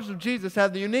 followers of Jesus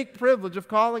have the unique privilege of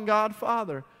calling God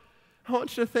Father. I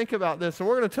want you to think about this, and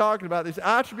we're going to talk about these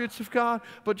attributes of God,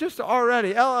 but just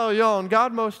already, Elyon,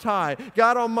 God Most High,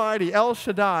 God Almighty, El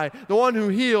Shaddai, the one who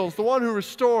heals, the one who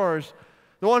restores,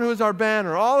 the one who is our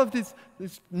banner, all of these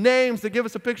names that give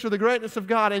us a picture of the greatness of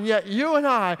God. And yet you and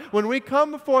I, when we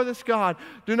come before this God,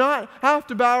 do not have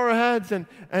to bow our heads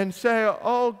and say,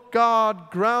 oh God,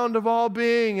 ground of all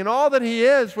being, and all that He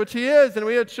is, which He is, and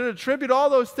we should attribute all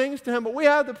those things to Him, but we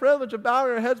have the privilege of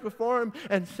bowing our heads before Him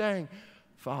and saying,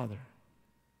 Father,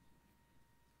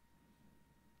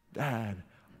 Dad,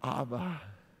 Abba.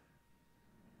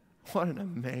 What an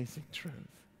amazing truth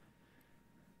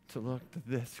to look to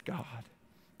this God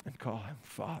and call Him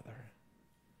Father.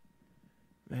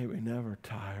 May we never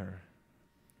tire,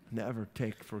 never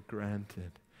take for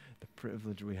granted the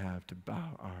privilege we have to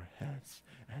bow our heads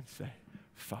and say,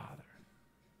 Father.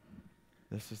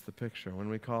 This is the picture. When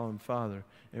we call Him Father,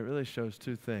 it really shows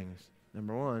 2 things.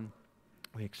 Number 1,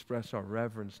 we express our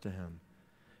reverence to Him.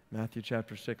 Matthew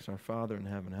chapter 6, our Father in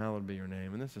heaven, hallowed be your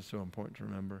name. And this is so important to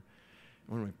remember.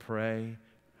 When we pray,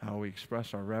 how we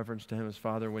express our reverence to Him as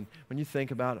Father. When you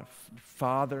think about a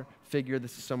father figure,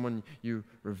 this is someone you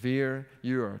revere.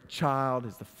 You are a child,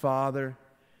 is the Father.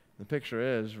 The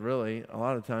picture is really, a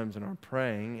lot of times in our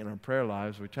praying, in our prayer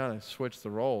lives, we try to switch the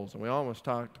roles. And we almost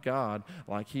talk to God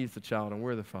like He's the child and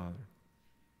we're the Father.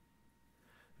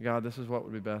 God, this is what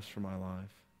would be best for my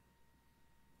life.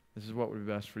 This is what would be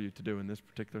best for you to do in this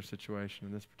particular situation,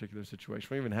 in this particular situation.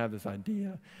 We even have this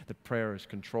idea that prayer is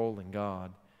controlling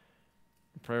God.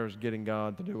 Prayer is getting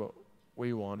God to do what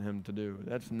we want Him to do.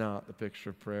 That's not the picture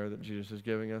of prayer that Jesus is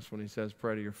giving us when He says,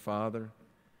 pray to your Father.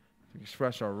 To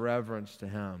express our reverence to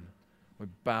Him, we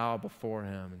bow before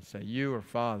Him and say, you are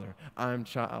Father, I'm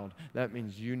child. That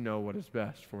means you know what is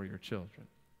best for your children.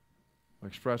 We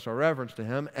express our reverence to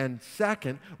Him, and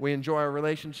second, we enjoy our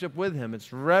relationship with Him.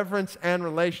 It's reverence and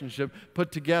relationship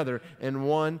put together in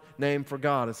one name for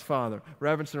God as Father.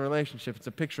 Reverence and relationship, it's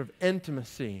a picture of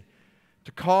intimacy.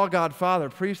 To call God Father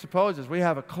presupposes we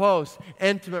have a close,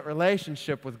 intimate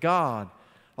relationship with God.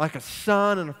 Like a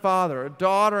son and a father, a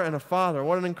daughter and a father.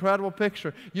 What an incredible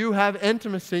picture. You have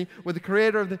intimacy with the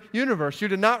Creator of the universe. You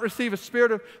did not receive a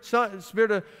spirit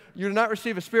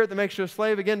that makes you a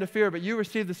slave again to fear, but you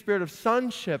received the spirit of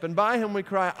sonship. And by Him we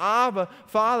cry, Abba,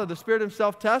 Father. The Spirit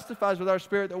Himself testifies with our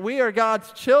spirit that we are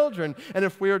God's children. And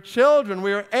if we are children,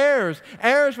 we are heirs.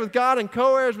 Heirs with God and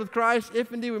co-heirs with Christ,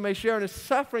 if indeed we may share in His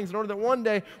sufferings, in order that one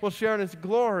day we'll share in His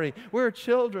glory. We're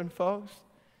children, folks.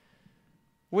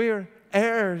 We are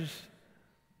heirs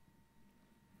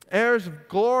of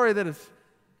glory that is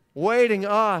waiting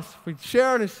us. If we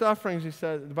share in His sufferings,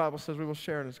 the Bible says we will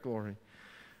share in His glory.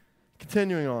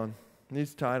 Continuing on,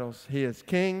 these titles, He is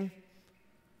King.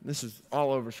 This is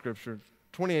all over Scripture.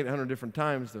 2,800 different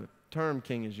times the term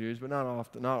King is used, but not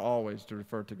often, not always to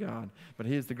refer to God. But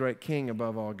He is the great King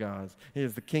above all gods. He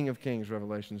is the King of kings,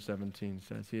 Revelation 17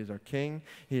 says. He is our King.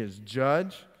 He is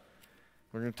Judge.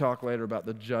 We're going to talk later about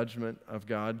the judgment of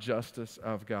God, justice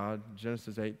of God.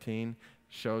 Genesis 18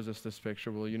 shows us this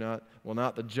picture. Will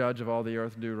not the judge of all the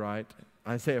earth do right?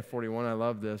 Isaiah 41, I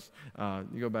love this.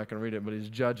 You go back and read it, but He's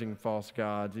judging false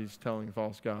gods. He's telling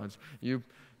false gods, you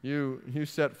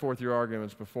set forth your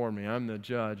arguments before me. I'm the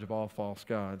judge of all false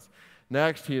gods.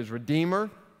 Next, He is Redeemer.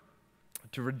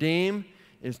 To redeem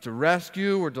is to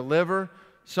rescue or deliver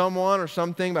someone or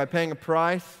something by paying a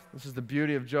price. This is the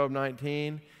beauty of Job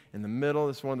 19. in the middle.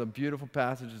 This is one of the beautiful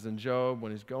passages in Job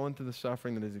when he's going through the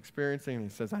suffering that he's experiencing. And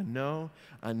he says, I know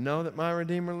that my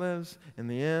Redeemer lives. In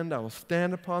the end, I will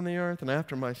stand upon the earth, and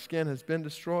after my skin has been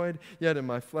destroyed, yet in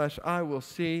my flesh I will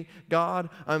see God.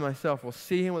 I myself will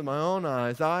see him with my own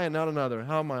eyes, I and not another.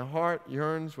 How my heart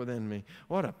yearns within me.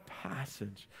 What a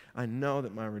passage. I know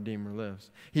that my Redeemer lives.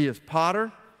 He is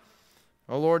potter.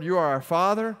 O Lord, you are our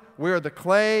Father. We are the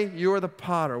clay. You are the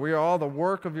potter. We are all the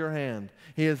work of your hand.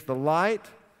 He is the light.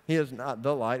 He is not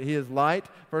the light. He is light.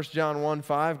 1 John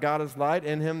 1:5, God is light.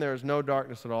 In him there is no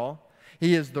darkness at all.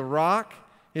 He is the rock.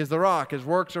 He is the rock. His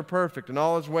works are perfect, and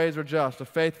all his ways are just. A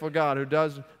faithful God who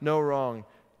does no wrong.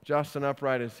 Just and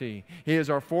upright is he. He is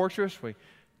our fortress. We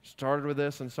started with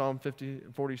this in Psalm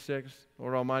 46.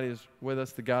 Lord Almighty is with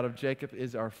us. The God of Jacob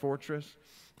is our fortress.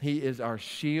 He is our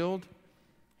shield.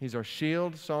 He's our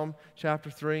shield, Psalm chapter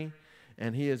 3,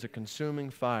 and he is a consuming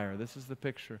fire. This is the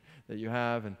picture that you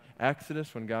have in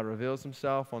Exodus when God reveals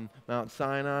himself on Mount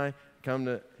Sinai. Come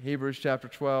to Hebrews chapter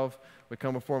 12. We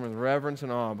come before him with reverence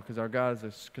and awe because our God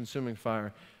is a consuming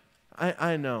fire.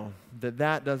 I know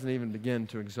that doesn't even begin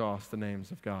to exhaust the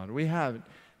names of God. We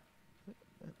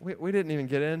didn't even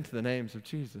get into the names of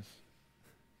Jesus.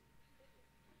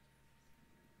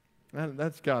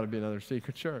 That's got to be another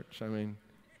secret church. I mean,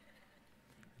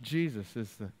 Jesus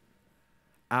is the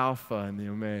Alpha and the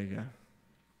Omega.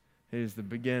 He is the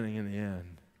beginning and the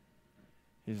end.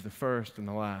 He's the first and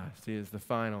the last. He is the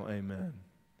final amen.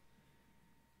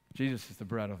 Jesus is the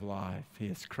bread of life. He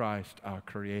is Christ, our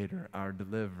Creator, our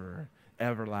Deliverer,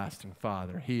 everlasting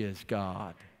Father. He is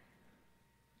God.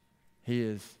 He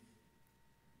is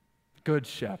Good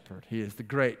Shepherd. He is the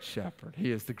great shepherd.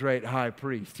 He is the great high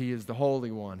priest. He is the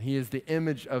Holy One. He is the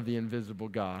image of the invisible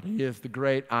God. He is the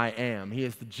great I am. He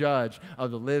is the judge of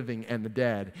the living and the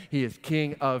dead. He is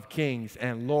King of kings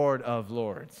and Lord of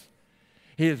lords.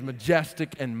 He is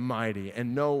majestic and mighty,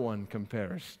 and no one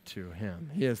compares to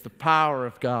him. He is the power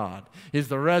of God. He is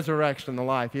the resurrection and the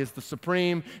life. He is the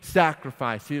supreme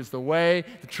sacrifice. He is the way,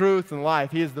 the truth, and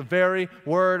life. He is the very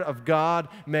Word of God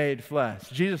made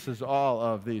flesh. Jesus is all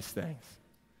of these things.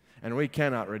 And we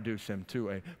cannot reduce him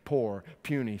to a poor,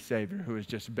 puny Savior who is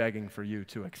just begging for you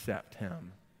to accept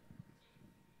him.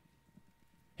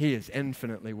 He is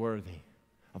infinitely worthy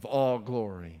of all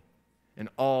glory in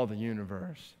all the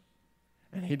universe.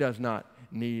 And he does not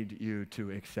need you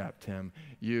to accept him.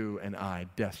 You and I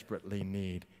desperately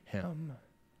need him.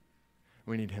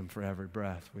 We need him for every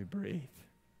breath we breathe.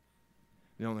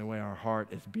 The only way our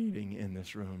heart is beating in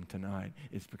this room tonight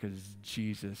is because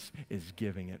Jesus is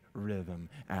giving it rhythm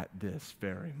at this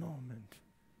very moment.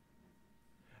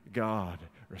 God,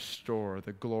 restore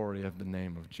the glory of the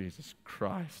name of Jesus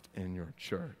Christ in your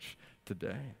church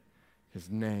today. His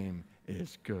name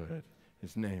is good.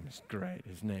 His name is great.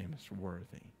 His name is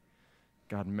worthy.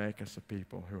 God, make us a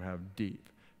people who have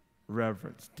deep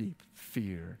reverence, deep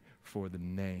fear for the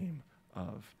name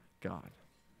of God.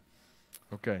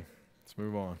 Okay, let's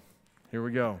move on. Here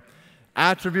we go.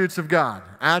 Attributes of God.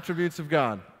 Attributes of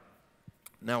God.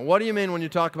 Now, what do you mean when you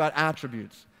talk about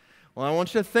attributes? Well, I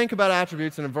want you to think about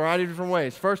attributes in a variety of different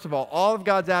ways. First of all of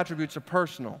God's attributes are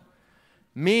personal,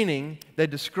 meaning they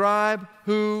describe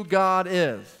who God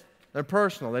is. They're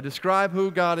personal. They describe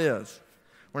who God is.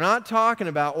 We're not talking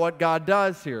about what God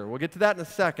does here. We'll get to that in a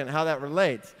second, how that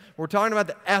relates. We're talking about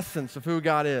the essence of who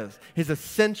God is, his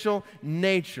essential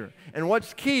nature. And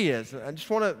what's key is, I just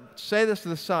want to say this to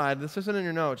the side. This isn't in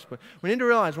your notes, but we need to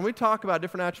realize when we talk about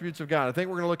different attributes of God, I think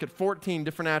we're going to look at 14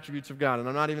 different attributes of God. And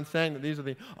I'm not even saying that these are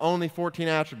the only 14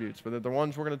 attributes, but they're the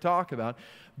ones we're going to talk about.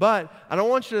 But I don't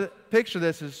want you to picture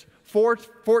this as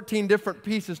 14 different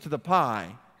pieces to the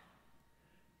pie.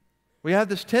 We have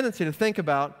this tendency to think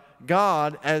about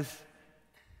God as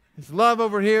his love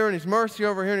over here and his mercy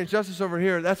over here and his justice over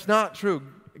here. That's not true.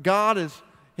 God is,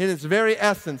 in his very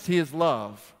essence, he is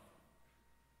love.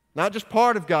 Not just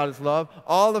part of God is love.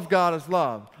 All of God is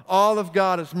love. All of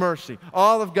God is mercy.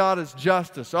 All of God is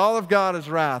justice. All of God is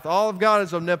wrath. All of God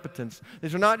is omnipotence.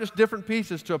 These are not just different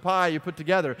pieces to a pie you put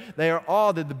together. They are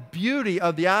all, the beauty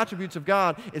of the attributes of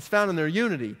God is found in their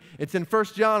unity. It's in 1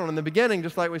 John, when in the beginning,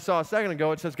 just like we saw a second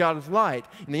ago, it says God is light.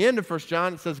 In the end of 1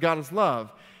 John, it says God is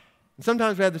love. And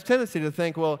sometimes we have this tendency to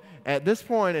think, well, at this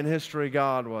point in history,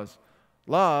 God was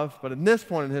love, but in this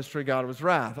point in history, God was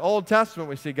wrath. Old Testament,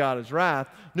 we see God as wrath.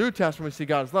 New Testament, we see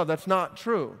God as love. That's not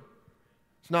true.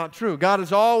 It's not true. God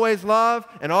is always love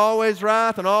and always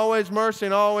wrath and always mercy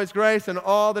and always grace and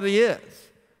all that he is.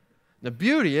 The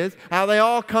beauty is how they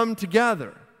all come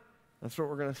together. That's what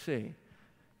we're going to see.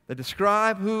 They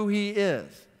describe who he is.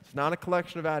 It's not a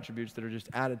collection of attributes that are just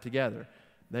added together.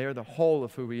 They are the whole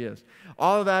of who He is.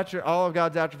 All of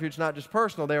God's attributes, not just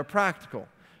personal, they are practical.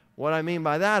 What I mean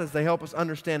by that is they help us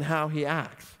understand how He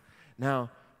acts.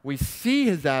 Now, we see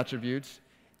His attributes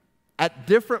at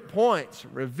different points,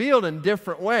 revealed in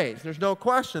different ways. There's no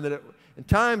question that at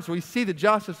times we see the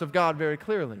justice of God very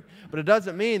clearly. But it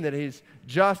doesn't mean that He's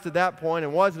just at that point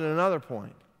and wasn't at another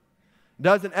point.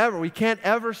 You can't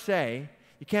ever say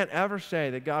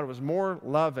that God was more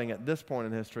loving at this point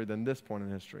in history than this point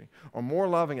in history, or more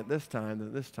loving at this time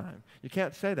than this time. You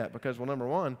can't say that because, well, number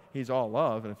one, He's all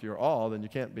love, and if you're all, then you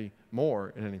can't be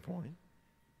more at any point.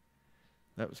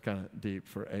 That was kind of deep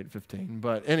for 8:15,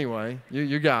 but anyway,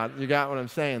 you got what I'm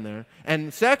saying there. And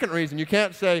the second reason you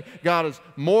can't say God is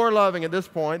more loving at this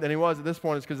point than He was at this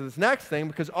point is because of this next thing,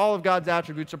 because all of God's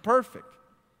attributes are perfect.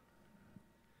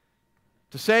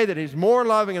 To say that He's more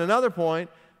loving at another point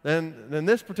than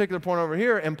this particular point over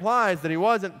here implies that He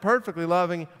wasn't perfectly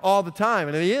loving all the time,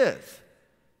 and He is.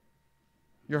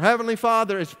 Your Heavenly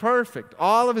Father is perfect.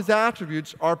 All of His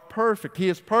attributes are perfect. He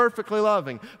is perfectly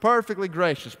loving, perfectly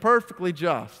gracious, perfectly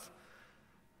just.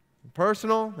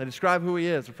 Personal, they describe who He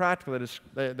is. Practical,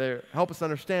 they help us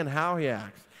understand how He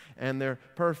acts, and they're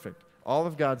perfect. All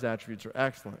of God's attributes are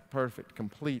excellent, perfect,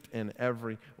 complete in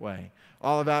every way.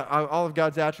 All of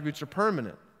God's attributes are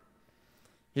permanent.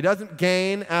 He doesn't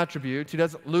gain attributes. He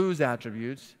doesn't lose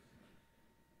attributes.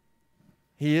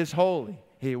 He is holy.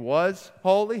 He was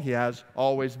holy. He has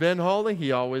always been holy.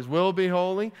 He always will be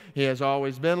holy. He has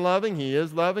always been loving. He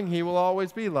is loving. He will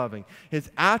always be loving. His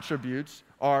attributes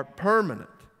are permanent,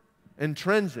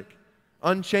 intrinsic,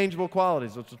 unchangeable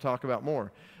qualities, which we'll talk about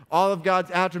more. All of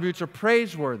God's attributes are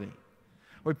praiseworthy.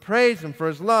 We praise Him for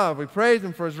His love. We praise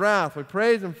Him for His wrath. We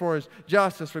praise Him for His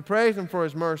justice. We praise Him for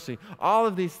His mercy. All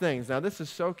of these things. Now, this is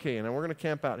so key, and we're going to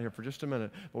camp out here for just a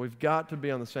minute, but we've got to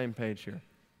be on the same page here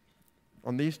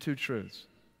on these two truths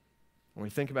when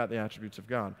we think about the attributes of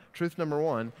God. Truth number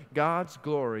one, God's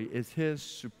glory is His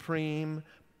supreme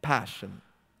passion.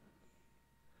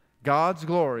 God's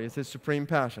glory is His supreme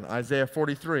passion. Isaiah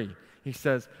 43, He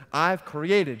says, I've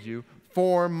created you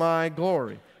for my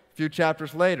glory. A few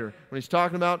chapters later, when He's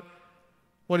talking about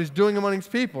what He's doing among His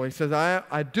people, He says,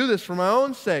 I do this for my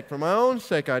own sake. For my own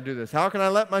sake I do this. How can I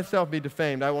let myself be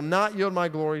defamed? I will not yield my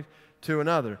glory to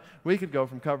another. We could go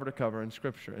from cover to cover in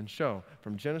Scripture and show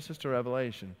from Genesis to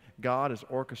Revelation, God is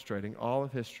orchestrating all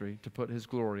of history to put His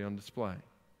glory on display.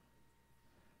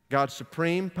 God's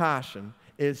supreme passion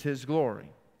is His glory.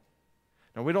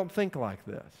 Now, we don't think like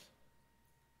this.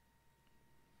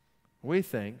 We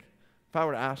think, if I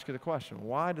were to ask you the question,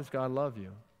 why does God love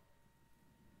you?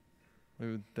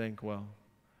 We would think, well,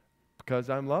 because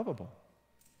I'm lovable.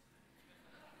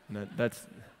 And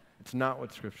it's not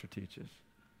what Scripture teaches.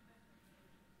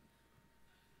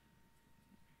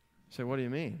 You say, what do you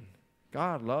mean?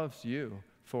 God loves you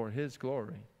for His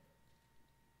glory.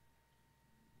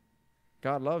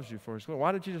 God loves you for His glory.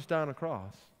 Why did Jesus die on a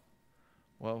cross?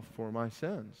 Well, for my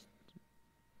sins.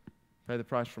 Pay the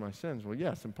price for my sins. Well,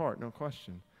 yes, in part, no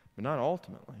question. But not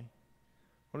ultimately.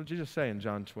 What did Jesus say in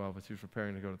John 12 as He was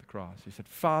preparing to go to the cross? He said,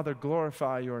 Father,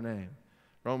 glorify your name.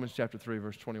 Romans chapter 3,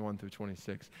 verse 21 through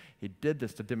 26. He did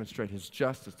this to demonstrate His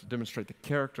justice, to demonstrate the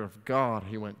character of God.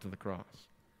 He went to the cross.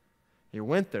 He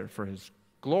went there for His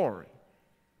glory.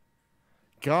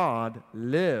 God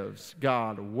lives,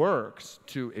 God works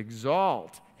to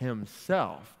exalt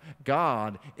Himself.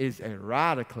 God is a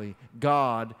radically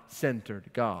God-centered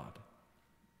God.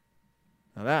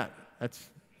 Now that's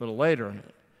a little later.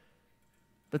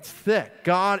 That's thick.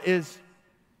 God is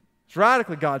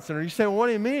radically God-centered. You say, well, what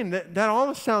do you mean? That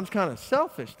almost sounds kind of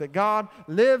selfish, that God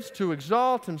lives to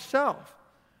exalt Himself.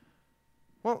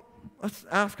 Well, let's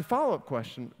ask a follow-up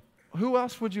question. Who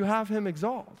else would you have Him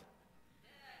exalt?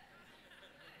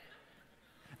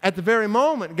 At the very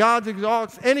moment God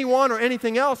exalts anyone or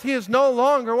anything else, He is no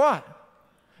longer what?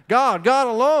 God. God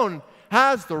alone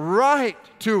has the right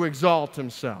to exalt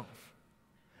Himself.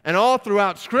 And all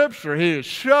throughout Scripture, He is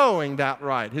showing that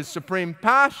right. His supreme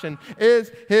passion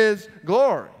is His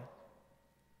glory.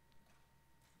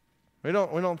 We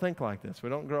don't think like this. We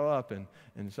don't grow up in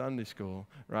Sunday school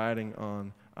writing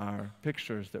on our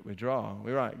pictures that we draw.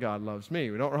 We write, God loves me.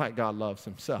 We don't write, God loves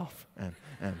Himself and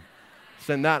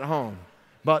send that home.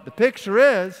 But the picture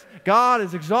is, God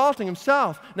is exalting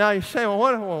Himself. Now you say, well,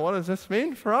 what does this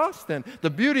mean for us then?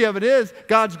 The beauty of it is,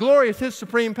 God's glory is His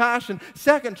supreme passion.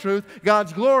 Second truth,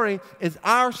 God's glory is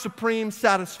our supreme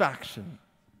satisfaction.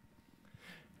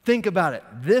 Think about it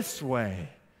this way.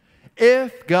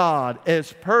 If God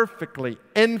is perfectly,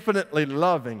 infinitely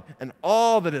loving, and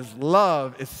all that is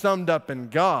love is summed up in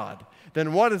God,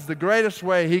 then what is the greatest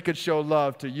way He could show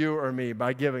love to you or me?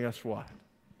 By giving us what?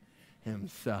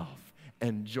 himself,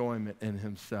 enjoyment in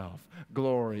himself,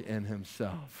 glory in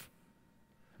himself,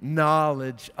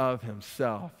 knowledge of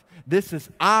himself. This is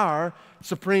our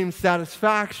supreme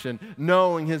satisfaction,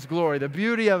 knowing his glory. The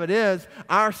beauty of it is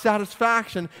our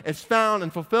satisfaction is found in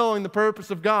fulfilling the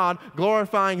purpose of God,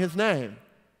 glorifying his name.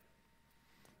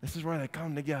 This is where they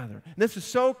come together. And this is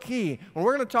so key. When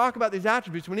we're going to talk about these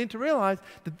attributes, we need to realize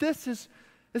that this is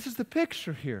the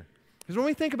picture here. Because when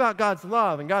we think about God's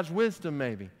love and God's wisdom,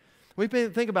 maybe, we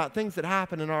think about things that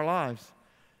happen in our lives.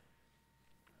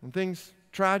 When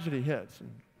tragedy hits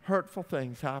and hurtful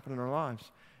things happen in our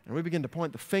lives, and we begin to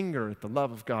point the finger at the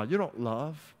love of God. You don't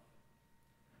love.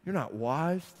 You're not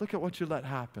wise. Look at what you let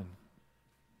happen.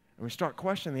 And we start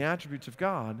questioning the attributes of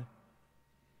God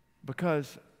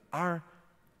because our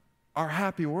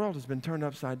happy world has been turned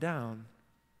upside down.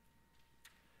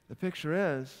 The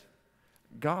picture is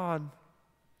God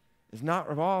is not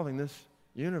revolving this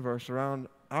universe around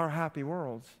our happy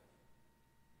worlds.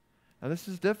 Now, this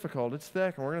is difficult. It's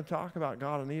thick, and we're going to talk about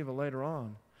God and evil later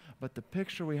on. But the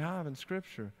picture we have in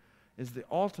Scripture is the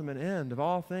ultimate end of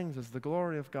all things is the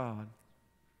glory of God.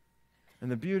 And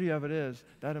the beauty of it is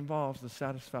that involves the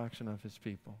satisfaction of his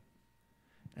people.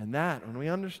 And that, when we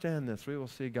understand this, we will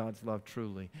see God's love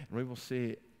truly. And we will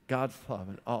see God's love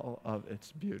in all of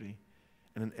its beauty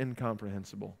and an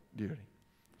incomprehensible beauty.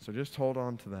 So just hold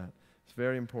on to that. It's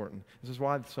very important. This is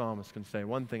why the psalmist can say,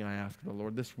 one thing I ask of the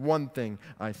Lord, this one thing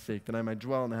I seek, that I may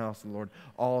dwell in the house of the Lord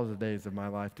all the days of my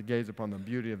life, to gaze upon the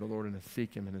beauty of the Lord and to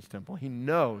seek him in his temple. He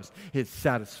knows his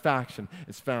satisfaction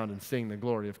is found in seeing the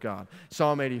glory of God.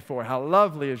 Psalm 84, how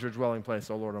lovely is your dwelling place,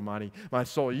 O Lord Almighty. My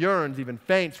soul yearns, even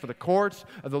faints for the courts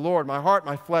of the Lord. My heart,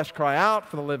 my flesh cry out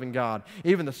for the living God.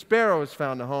 Even the sparrow has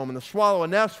found a home, and the swallow a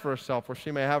nest for herself, where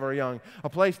she may have her young. A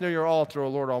place near your altar, O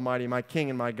Lord Almighty, my King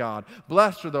and my God.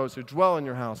 Blessed are those who dwell in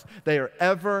your house. They are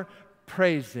ever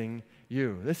praising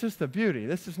you. This is the beauty.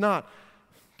 This is not,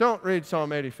 don't read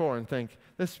Psalm 84 and think,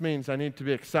 this means I need to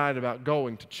be excited about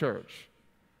going to church.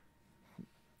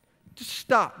 Just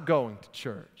stop going to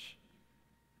church.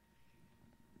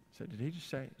 So did he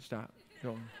just say stop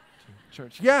going to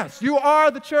church? Yes, you are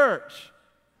the church.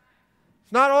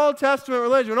 It's not Old Testament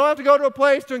religion. We don't have to go to a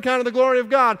place to encounter the glory of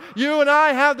God. You and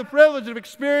I have the privilege of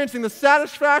experiencing the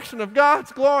satisfaction of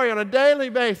God's glory on a daily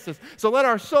basis. So let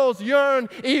our souls yearn,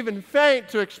 even faint,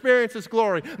 to experience his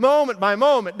glory, moment by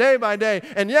moment, day by day.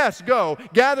 And yes, go,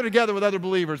 gather together with other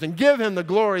believers and give him the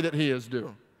glory that he is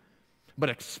due. But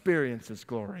experience his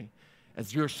glory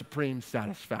as your supreme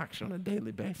satisfaction on a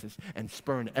daily basis and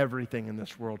spurn everything in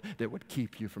this world that would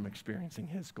keep you from experiencing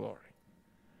his glory.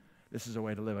 This is a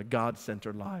way to live a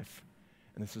God-centered life.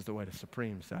 And this is the way to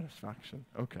supreme satisfaction.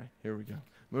 Okay, here we go.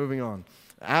 Moving on.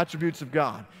 Attributes of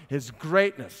God. His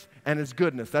greatness and his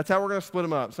goodness. That's how we're going to split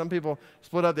them up. Some people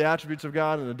split up the attributes of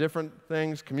God into different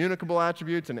things. Communicable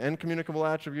attributes and incommunicable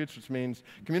attributes, which means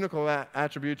communicable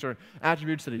attributes are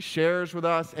attributes that he shares with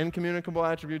us. Incommunicable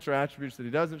attributes are attributes that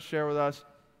he doesn't share with us.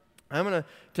 I'm going to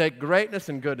take greatness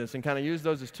and goodness and kind of use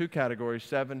those as two categories,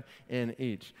 7 in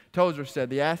each. Tozer said,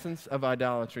 the essence of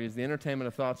idolatry is the entertainment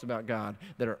of thoughts about God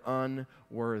that are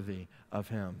unworthy of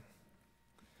him.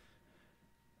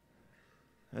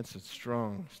 That's a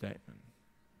strong statement.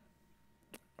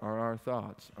 Are our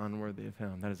thoughts unworthy of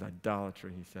him? That is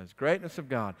idolatry, he says. Greatness of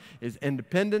God is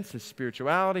independence, his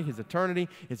spirituality, his eternity,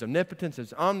 his omnipotence,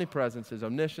 his omnipresence, his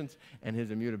omniscience, and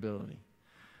his immutability.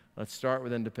 Let's start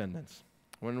with independence.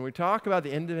 When we talk about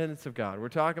the independence of God, we're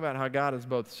talking about how God is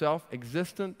both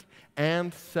self-existent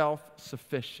and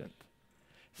self-sufficient.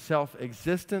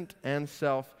 Self-existent and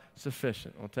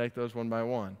self-sufficient. We'll take those one by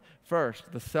one. First,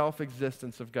 the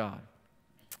self-existence of God.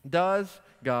 Does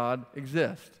God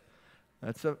exist?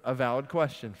 That's a valid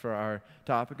question for our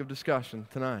topic of discussion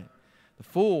tonight. The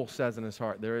fool says in his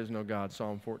heart, there is no God.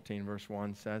 Psalm 14, verse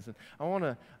 1 says it. I want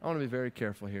to be very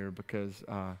careful here because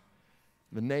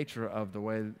the nature of the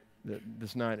way that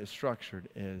this night is structured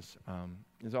is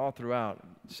all throughout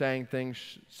saying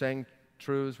things, saying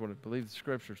truths, what I believe the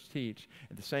Scriptures teach.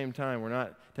 At the same time, we're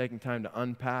not taking time to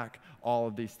unpack all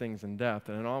of these things in depth,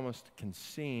 and it almost can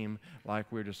seem like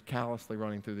we're just callously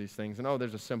running through these things, and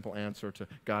there's a simple answer to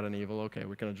God and evil. Okay,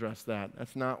 we can address that.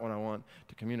 That's not what I want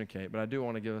to communicate, but I do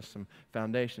want to give us some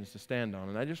foundations to stand on,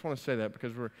 and I just want to say that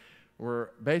because we're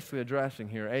basically addressing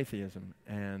here atheism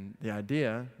and the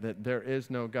idea that there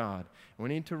is no God. And we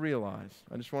need to realize,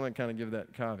 I just want to kind of give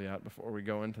that caveat before we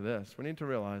go into this. We need to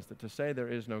realize that to say there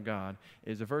is no God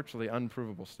is a virtually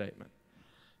unprovable statement.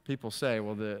 People say,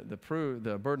 well,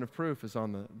 the burden of proof is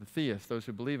on the theists, those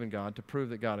who believe in God, to prove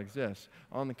that God exists.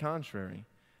 On the contrary,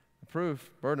 the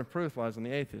burden of proof lies on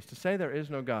the atheist. To say there is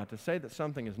no God, to say that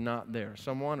something is not there,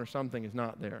 someone or something is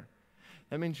not there,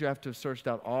 that means you have to have searched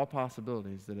out all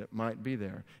possibilities that it might be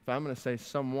there. If I'm going to say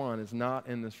someone is not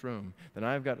in this room, then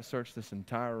I've got to search this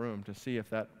entire room to see if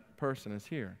that person is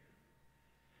here.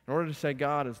 In order to say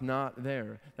God is not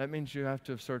there, that means you have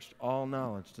to have searched all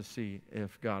knowledge to see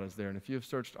if God is there. And if you have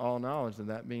searched all knowledge, then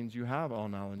that means you have all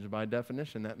knowledge. By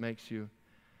definition, that makes you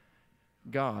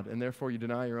God, and therefore you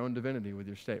deny your own divinity with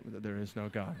your statement that there is no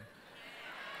God.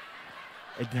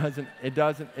 It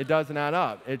doesn't add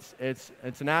up.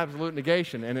 It's an absolute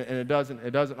negation, and it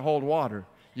doesn't hold water.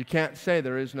 You can't say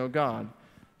there is no God.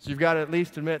 So you've got to at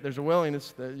least admit there's a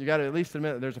willingness, you've got to at least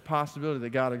admit that there's a possibility that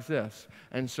God exists.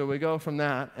 And so we go from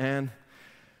that and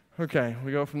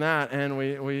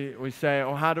we say,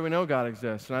 oh, how do we know God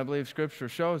exists? And I believe Scripture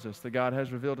shows us that God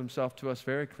has revealed himself to us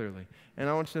very clearly. And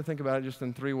I want you to think about it just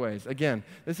in 3 ways. Again,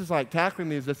 this is like tackling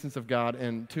the existence of God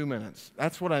in 2 minutes.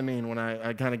 That's what I mean when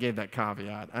I kind of gave that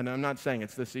caveat. And I'm not saying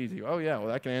it's this easy. Oh, yeah, well,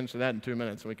 I can answer that in 2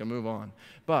 minutes and we can move on.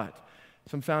 But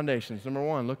some foundations. Number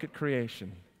 1, look at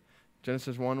creation.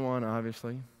 Genesis 1:1,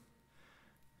 obviously.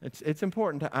 It's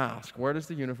important to ask, where does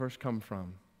the universe come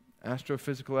from?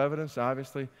 Astrophysical evidence,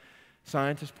 obviously,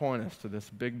 scientists point us to this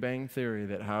Big Bang theory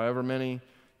that however many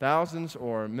thousands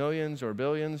or millions or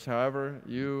billions, however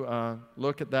you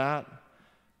look at that,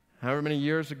 however many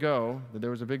years ago that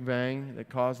there was a Big Bang that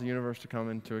caused the universe to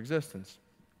come into existence.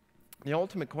 The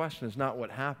ultimate question is not what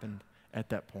happened at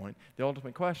that point. The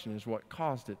ultimate question is what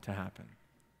caused it to happen.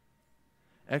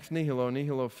 Ex nihilo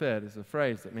nihilo fit is a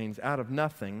phrase that means out of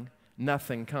nothing,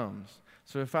 nothing comes.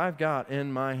 So if I've got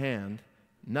in my hand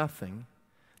nothing,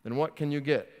 then what can you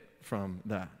get from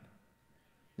that?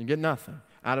 You get nothing.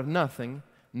 Out of nothing,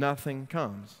 nothing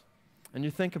comes. And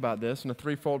you think about this in a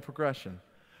threefold progression.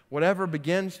 Whatever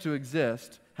begins to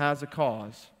exist has a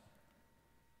cause.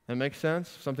 That makes sense?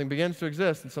 Something begins to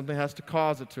exist and something has to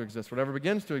cause it to exist. Whatever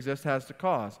begins to exist has to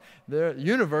cause. The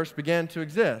universe began to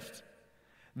exist.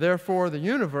 Therefore, the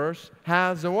universe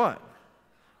has a what?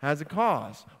 Has a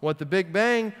cause. What the Big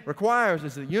Bang requires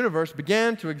is that the universe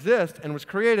began to exist and was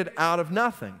created out of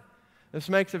nothing. This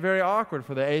makes it very awkward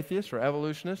for the atheist or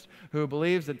evolutionist who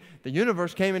believes that the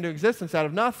universe came into existence out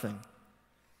of nothing.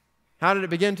 How did it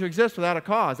begin to exist without a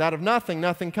cause? Out of nothing,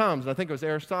 nothing comes. And I think it was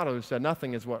Aristotle who said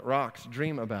nothing is what rocks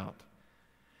dream about.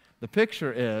 The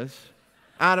picture is,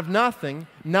 out of nothing,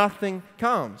 nothing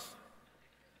comes.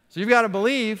 So you've got to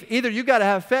believe, either you've got to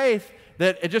have faith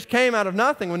that it just came out of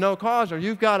nothing with no cause, or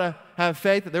you've got to have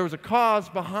faith that there was a cause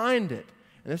behind it.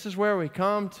 And this is where we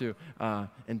come to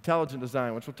intelligent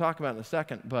design, which we'll talk about in a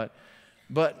second. But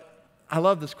I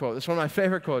love this quote. It's one of my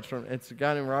favorite quotes. It's a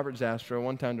guy named Robert Zastrow,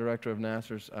 one-time director of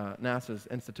NASA's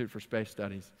Institute for Space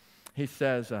Studies. He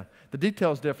says, the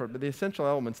details differ, but the essential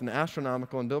elements in the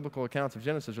astronomical and biblical accounts of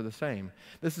Genesis are the same.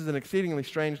 This is an exceedingly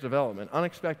strange development,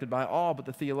 unexpected by all but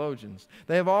the theologians.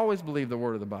 They have always believed the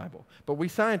word of the Bible, but we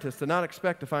scientists did not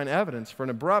expect to find evidence for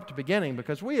an abrupt beginning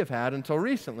because we have had, until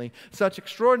recently, such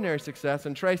extraordinary success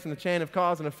in tracing the chain of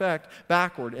cause and effect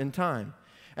backward in time.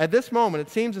 At this moment, it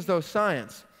seems as though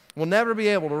science will never be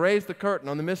able to raise the curtain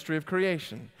on the mystery of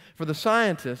creation. For the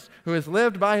scientist who has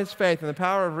lived by his faith in the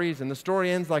power of reason, the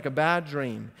story ends like a bad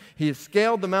dream. He has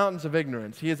scaled the mountains of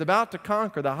ignorance. He is about to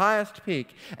conquer the highest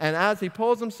peak. And as he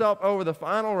pulls himself over the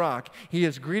final rock, he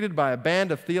is greeted by a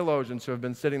band of theologians who have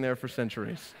been sitting there for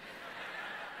centuries.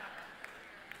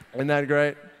 Isn't that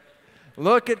great?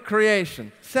 Look at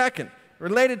creation. Second,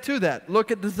 related to that,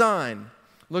 look at design.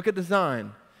 Look at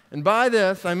design. And by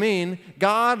this, I mean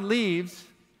God leaves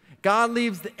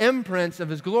the imprints of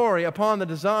his glory upon the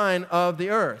design of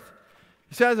the earth.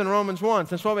 He says in Romans 1,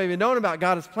 since what may be known about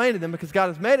God is plain to them because God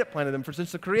has made it plain to them. For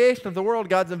since the creation of the world,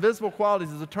 God's invisible qualities,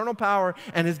 his eternal power,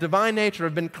 and his divine nature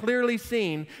have been clearly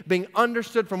seen, being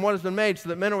understood from what has been made, so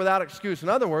that men are without excuse. In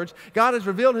other words, God has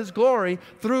revealed his glory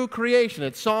through creation.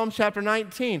 It's Psalm chapter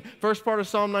 19, first part of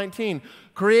Psalm 19.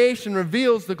 Creation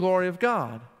reveals the glory of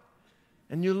God.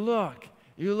 And you look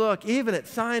even at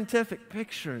scientific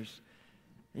pictures,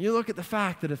 and you look at the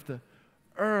fact that if the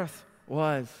earth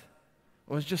was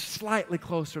just slightly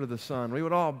closer to the sun, we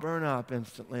would all burn up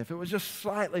instantly. If it was just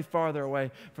slightly farther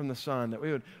away from the sun, that we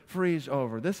would freeze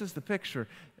over. This is the picture.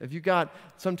 If you got,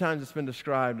 sometimes it's been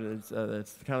described as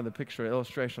it's kind of the picture,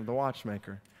 illustration of the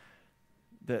watchmaker,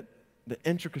 that the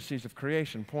intricacies of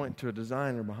creation point to a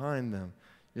designer behind them.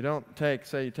 You don't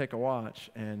say you take a watch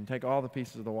and take all the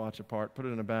pieces of the watch apart, put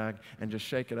it in a bag, and just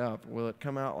shake it up. Will it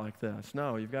come out like this?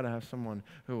 No, you've got to have someone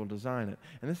who will design it.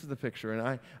 And this is the picture.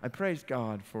 And I praise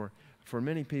God for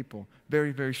many people,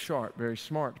 very, very sharp, very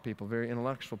smart people, very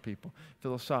intellectual people,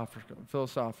 philosophers,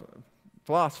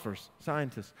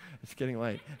 scientists, it's getting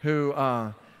late, who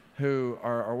are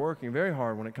working very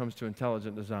hard when it comes to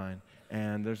intelligent design.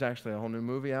 And there's actually a whole new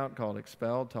movie out called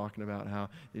Expelled, talking about how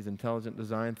these intelligent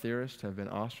design theorists have been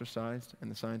ostracized in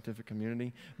the scientific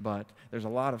community. But there's a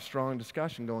lot of strong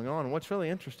discussion going on. And what's really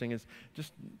interesting is,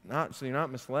 just not so you're not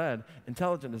misled,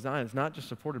 intelligent design is not just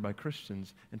supported by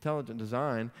Christians. Intelligent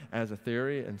design as a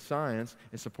theory and science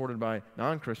is supported by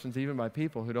non-Christians, even by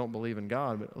people who don't believe in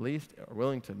God, but at least are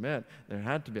willing to admit there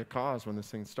had to be a cause when this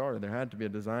thing started. There had to be a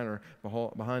designer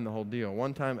behind the whole deal.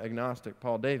 One time, agnostic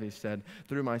Paul Davies said,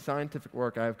 "Through my scientific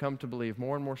work, I have come to believe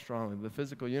more and more strongly that the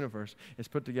physical universe is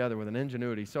put together with an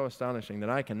ingenuity so astonishing that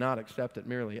I cannot accept it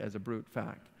merely as a brute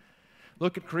fact."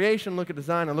 Look at creation, look at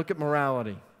design, and look at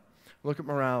morality. Look at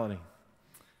morality.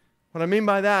 What I mean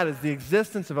by that is the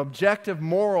existence of objective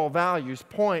moral values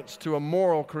points to a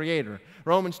moral creator.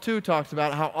 Romans 2 talks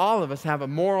about how all of us have a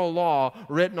moral law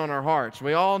written on our hearts.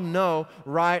 We all know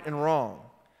right and wrong.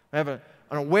 We have an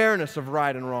awareness of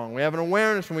right and wrong. We have an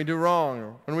awareness when we do wrong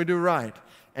or when we do right.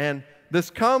 And this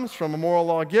comes from a moral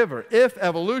lawgiver. If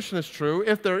evolution is true,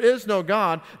 if there is no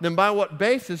God, then by what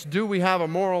basis do we have a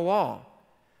moral law?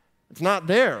 It's not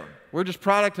there. We're just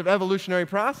product of evolutionary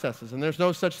processes, and there's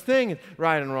no such thing as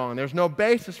right and wrong. There's no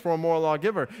basis for a moral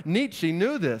lawgiver. Nietzsche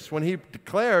knew this when he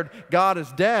declared God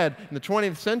is dead in the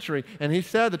 20th century, and he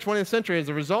said the 20th century, as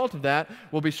a result of that,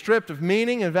 will be stripped of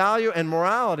meaning and value and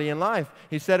morality in life.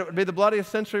 He said it would be the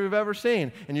bloodiest century we've ever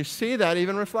seen, and you see that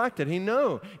even reflected. He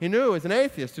knew as an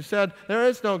atheist who said there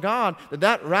is no God,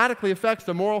 that radically affects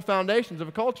the moral foundations of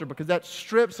a culture, because that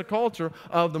strips a culture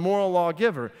of the moral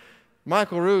lawgiver.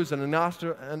 Michael Ruse, an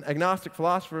agnostic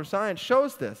philosopher of science,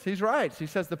 shows this. He's right. He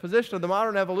says the position of the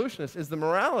modern evolutionist is that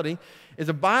morality is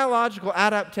a biological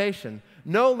adaptation,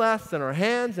 no less than our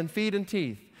hands and feet and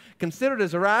teeth. Considered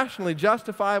as a rationally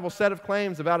justifiable set of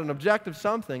claims about an objective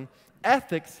something,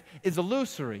 ethics is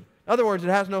illusory. In other words, it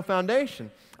has no foundation.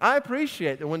 I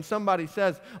appreciate that when somebody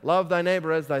says, "Love thy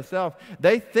neighbor as thyself,"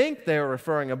 they think they are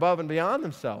referring above and beyond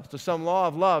themselves to some law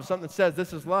of love, something that says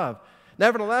this is love.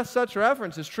 Nevertheless, such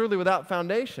reference is truly without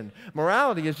foundation.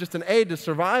 Morality is just an aid to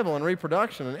survival and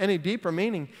reproduction, and any deeper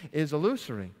meaning is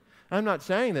illusory. I'm not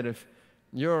saying that if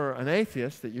you're an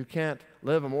atheist that you can't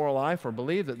live a moral life or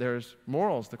believe that there's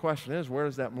morals. The question is, where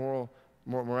does that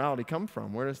morality come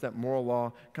from? Where does that moral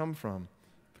law come from?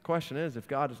 The question is, if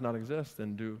God does not exist,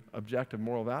 then do objective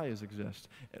moral values exist?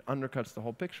 It undercuts the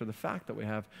whole picture. The fact that we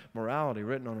have morality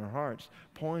written on our hearts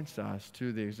points us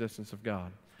to the existence of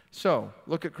God. So,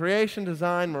 look at creation,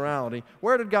 design, morality.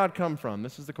 Where did God come from?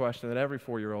 This is the question that every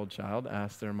 4-year-old child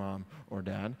asks their mom or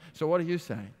dad. So what do you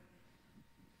say?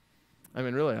 I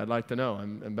mean, really, I'd like to know.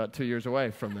 I'm about 2 years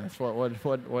away from this.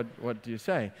 What do you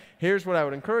say? Here's what I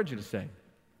would encourage you to say.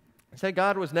 Say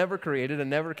God was never created and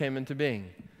never came into being.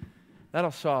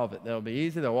 That'll solve it. That'll be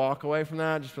easy. They'll walk away from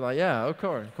that. Just be like, yeah, of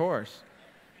course.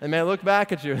 They may look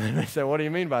back at you and they say, what do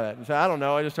you mean by that? And say, I don't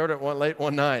know. I just heard it late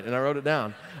one night and I wrote it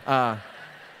down.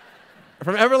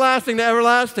 From everlasting to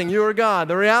everlasting, you are God.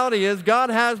 The reality is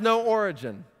God has no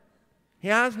origin. He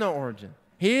has no origin.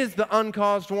 He is the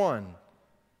uncaused one.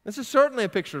 This is certainly a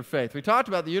picture of faith. We talked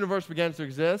about the universe begins to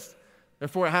exist,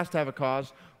 therefore it has to have a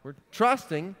cause. We're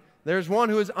trusting there's one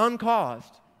who is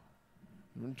uncaused.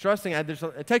 We're trusting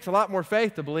it takes a lot more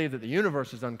faith to believe that the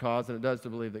universe is uncaused than it does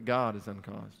to believe that God is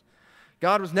uncaused.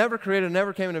 God was never created,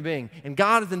 never came into being, and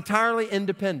God is entirely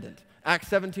independent. Acts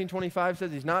 17:25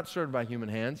 says he's not served by human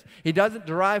hands. He doesn't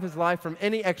derive his life from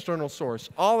any external source.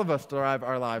 All of us derive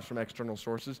our lives from external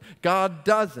sources. God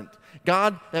doesn't.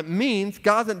 That means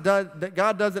God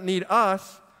doesn't need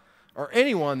us, or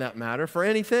anyone that matter, for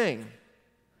anything.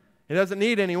 He doesn't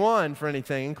need anyone for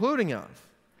anything, including us.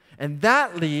 And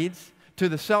that leads to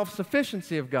the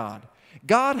self-sufficiency of God.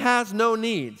 God has no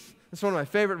needs. This is one of my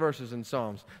favorite verses in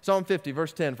Psalms. Psalm 50,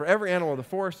 verse 10, "For every animal of the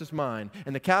forest is mine,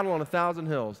 and the cattle on 1,000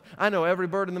 hills. I know every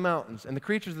bird in the mountains, and the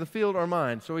creatures of the field are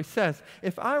mine." So he says,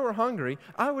 if I were hungry,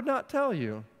 I would not tell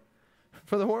you,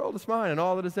 for the world is mine and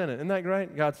all that is in it. Isn't that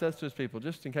great? God says to his people,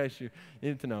 just in case you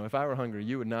needed to know, if I were hungry,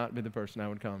 you would not be the person I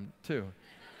would come to.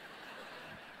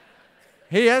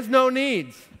 He has no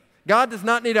needs. God does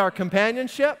not need our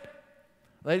companionship.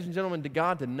 Ladies and gentlemen,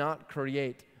 God did not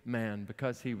create man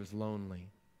because he was lonely.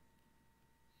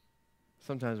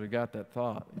 Sometimes we got that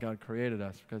thought. God created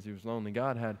us because he was lonely.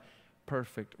 God had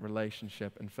perfect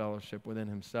relationship and fellowship within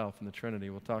himself in the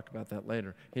Trinity. We'll talk about that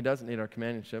later. He doesn't need our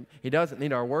companionship. He doesn't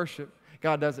need our worship.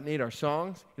 God doesn't need our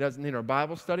songs. He doesn't need our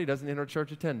Bible study. He doesn't need our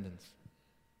church attendance.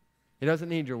 He doesn't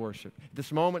need your worship. At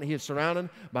this moment, he is surrounded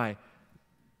by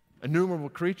innumerable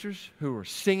creatures who are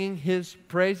singing his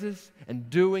praises and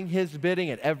doing his bidding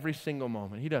at every single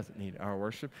moment. He doesn't need our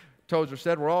worship. Tozer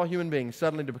said, "We're all human beings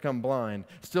suddenly to become blind.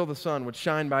 Still the sun would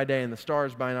shine by day and the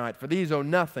stars by night, for these owe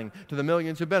nothing to the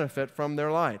millions who benefit from their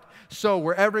light. So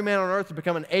were every man on earth to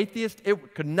become an atheist,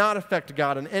 it could not affect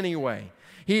God in any way.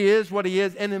 He is what he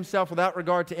is in himself without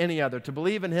regard to any other. To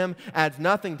believe in him adds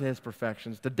nothing to his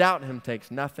perfections. To doubt him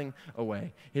takes nothing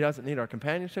away." He doesn't need our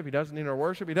companionship. He doesn't need our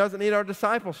worship. He doesn't need our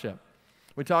discipleship.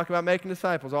 We talk about making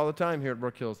disciples all the time here at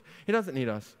Brook Hills. He doesn't need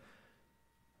us.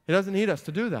 He doesn't need us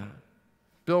to do that.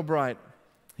 Bill Bright,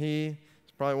 he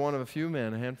is probably one of a few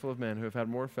men, a handful of men, who have had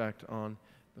more effect on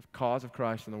the cause of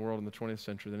Christ in the world in the 20th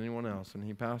century than anyone else, and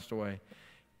he passed away.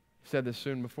 He said this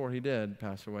soon before he did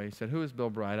pass away. He said, "Who is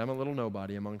Bill Bright? I'm a little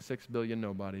nobody among 6 billion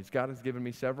nobodies. God has given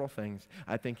me several things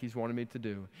I think he's wanted me to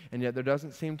do, and yet there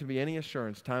doesn't seem to be any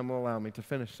assurance time will allow me to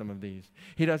finish some of these.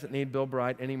 He doesn't need Bill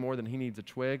Bright any more than he needs a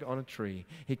twig on a tree.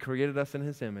 He created us in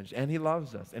his image, and he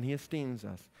loves us, and he esteems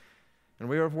us. And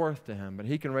we are of worth to him, but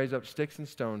he can raise up sticks and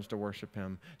stones to worship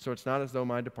him. So it's not as though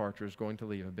my departure is going to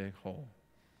leave a big hole."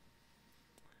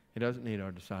 He doesn't need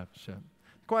our discipleship.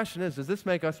 The question is, does this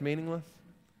make us meaningless?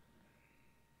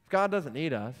 If God doesn't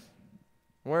need us,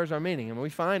 where's our meaning? And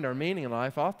we find our meaning in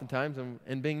life oftentimes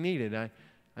in being needed.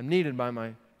 I'm needed by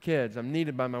my kids. I'm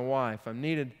needed by my wife. I'm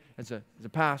needed as a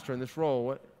pastor in this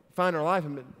role. Find our life,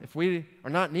 and if we are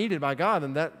not needed by God,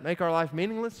 then that make our life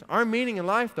meaningless? Our meaning in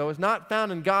life, though, is not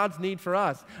found in God's need for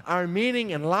us. Our meaning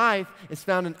in life is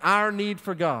found in our need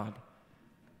for God.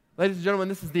 Ladies and gentlemen,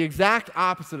 this is the exact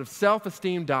opposite of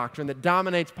self-esteem doctrine that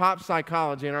dominates pop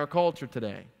psychology in our culture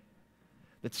today.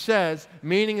 That says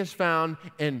meaning is found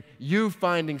in you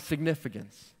finding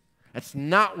significance. That's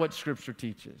not what Scripture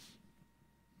teaches.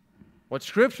 What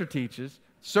Scripture teaches,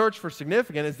 search for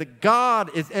significance, is that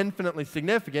God is infinitely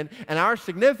significant, and our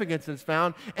significance is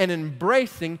found in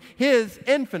embracing his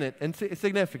infinite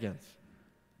significance.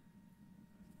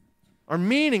 Our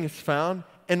meaning is found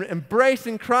in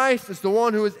embracing Christ as the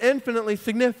one who is infinitely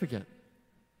significant.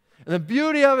 And the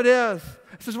beauty of it is,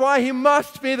 this is why he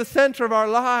must be the center of our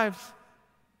lives.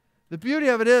 The beauty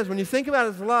of it is, when you think about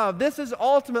his love, this is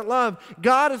ultimate love.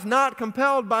 God is not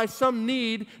compelled by some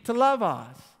need to love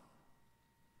us.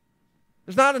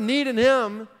 There's not a need in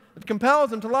him that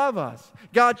compels him to love us.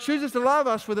 God chooses to love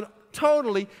us with a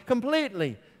totally,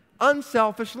 completely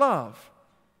unselfish love.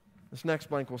 This next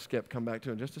blank we'll skip, come back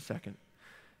to in just a second.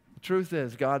 The truth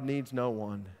is, God needs no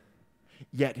one,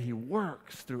 yet he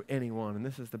works through anyone. And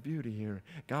this is the beauty here.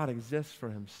 God exists for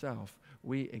himself.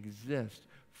 We exist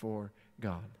for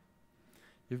God.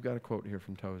 You've got a quote here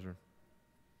from Tozer.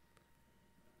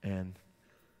 And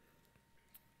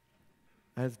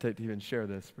I hesitate to even share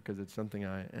this because it's something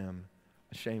I am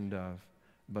ashamed of,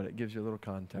 but it gives you a little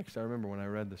context. I remember when I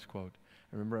read this quote,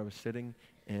 I remember I was sitting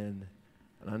in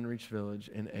an unreached village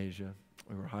in Asia.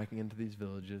 We were hiking into these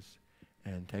villages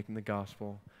and taking the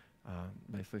gospel,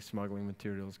 basically smuggling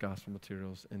materials, gospel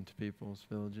materials, into people's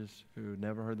villages who had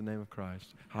never heard the name of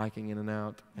Christ, hiking in and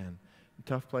out, and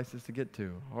tough places to get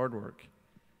to, hard work.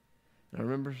 And I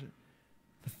remember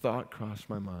the thought crossed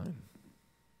my mind.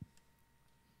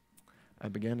 I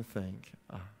began to think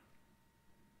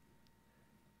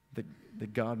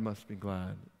that God must be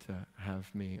glad to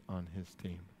have me on his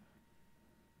team.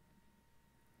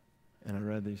 And I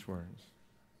read these words.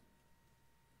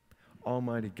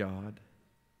 Almighty God,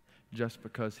 just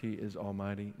because he is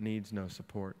almighty, needs no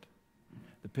support.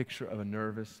 The picture of a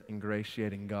nervous,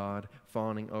 ingratiating God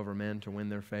fawning over men to win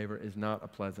their favor is not a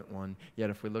pleasant one. Yet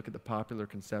if we look at the popular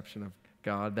conception of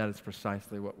God, that is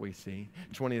precisely what we see.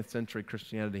 20th century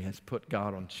Christianity has put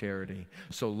God on charity.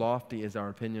 So lofty is our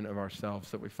opinion of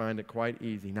ourselves that we find it quite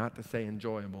easy, not to say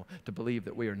enjoyable, to believe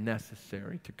that we are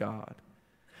necessary to God.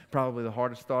 Probably the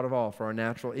hardest thought of all for our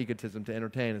natural egotism to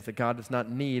entertain is that God does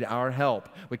not need our help.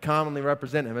 We commonly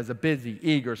represent him as a busy,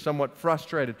 eager, somewhat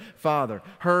frustrated father,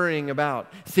 hurrying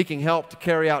about, seeking help to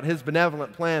carry out his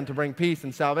benevolent plan to bring peace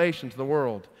and salvation to the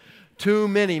world. Too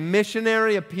many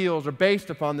missionary appeals are based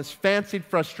upon this fancied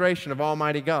frustration of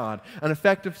Almighty God. An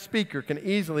effective speaker can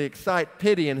easily excite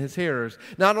pity in his hearers,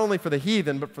 not only for the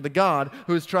heathen, but for the God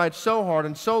who has tried so hard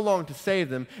and so long to save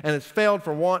them and has failed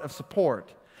for want of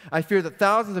support. I fear that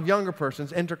thousands of younger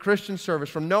persons enter Christian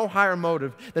service from no higher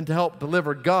motive than to help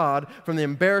deliver God from the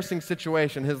embarrassing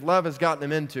situation his love has gotten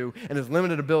him into and his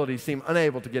limited abilities seem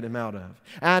unable to get him out of.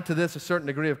 Add to this a certain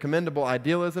degree of commendable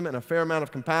idealism and a fair amount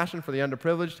of compassion for the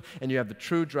underprivileged, and you have the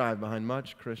true drive behind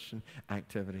much Christian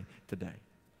activity today.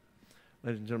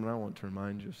 Ladies and gentlemen, I want to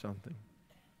remind you of something.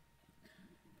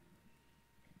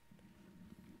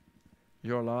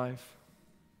 Your life,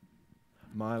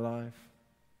 my life,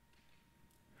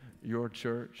 your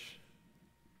church,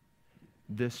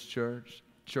 this church,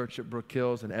 church at Brook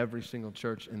Hills and every single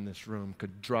church in this room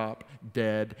could drop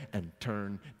dead and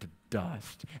turn to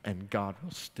dust, and God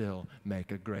will still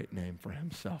make a great name for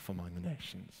himself among the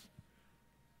nations.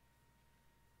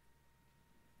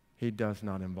 He does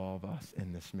not involve us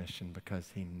in this mission because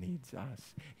he needs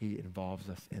us. He involves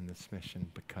us in this mission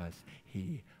because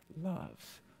he loves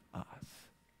us.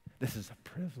 This is a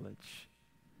privilege.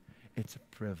 It's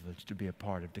a privilege to be a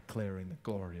part of declaring the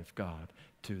glory of God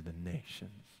to the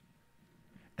nations.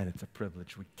 And it's a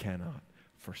privilege we cannot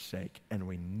forsake, and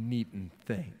we needn't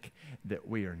think that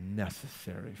we are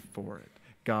necessary for it.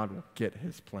 God will get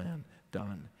his plan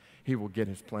done. He will get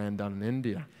his plan done in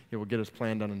India. He will get his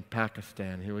plan done in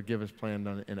Pakistan. He will give his plan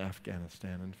done in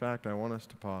Afghanistan. In fact, I want us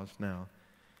to pause now,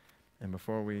 and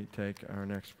before we take our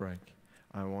next break,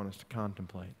 I want us to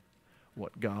contemplate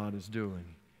what God is doing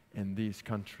in these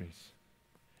countries.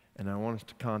 And I want us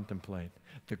to contemplate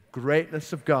the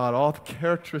greatness of God, all the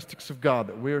characteristics of God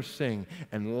that we're seeing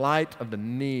in light of the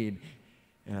need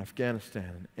in Afghanistan,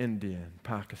 and India, and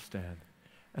Pakistan.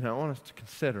 And I want us to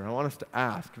consider, I want us to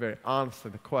ask very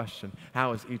honestly the question,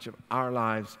 how is each of our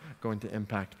lives going to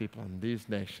impact people in these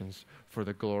nations for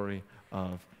the glory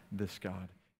of this God?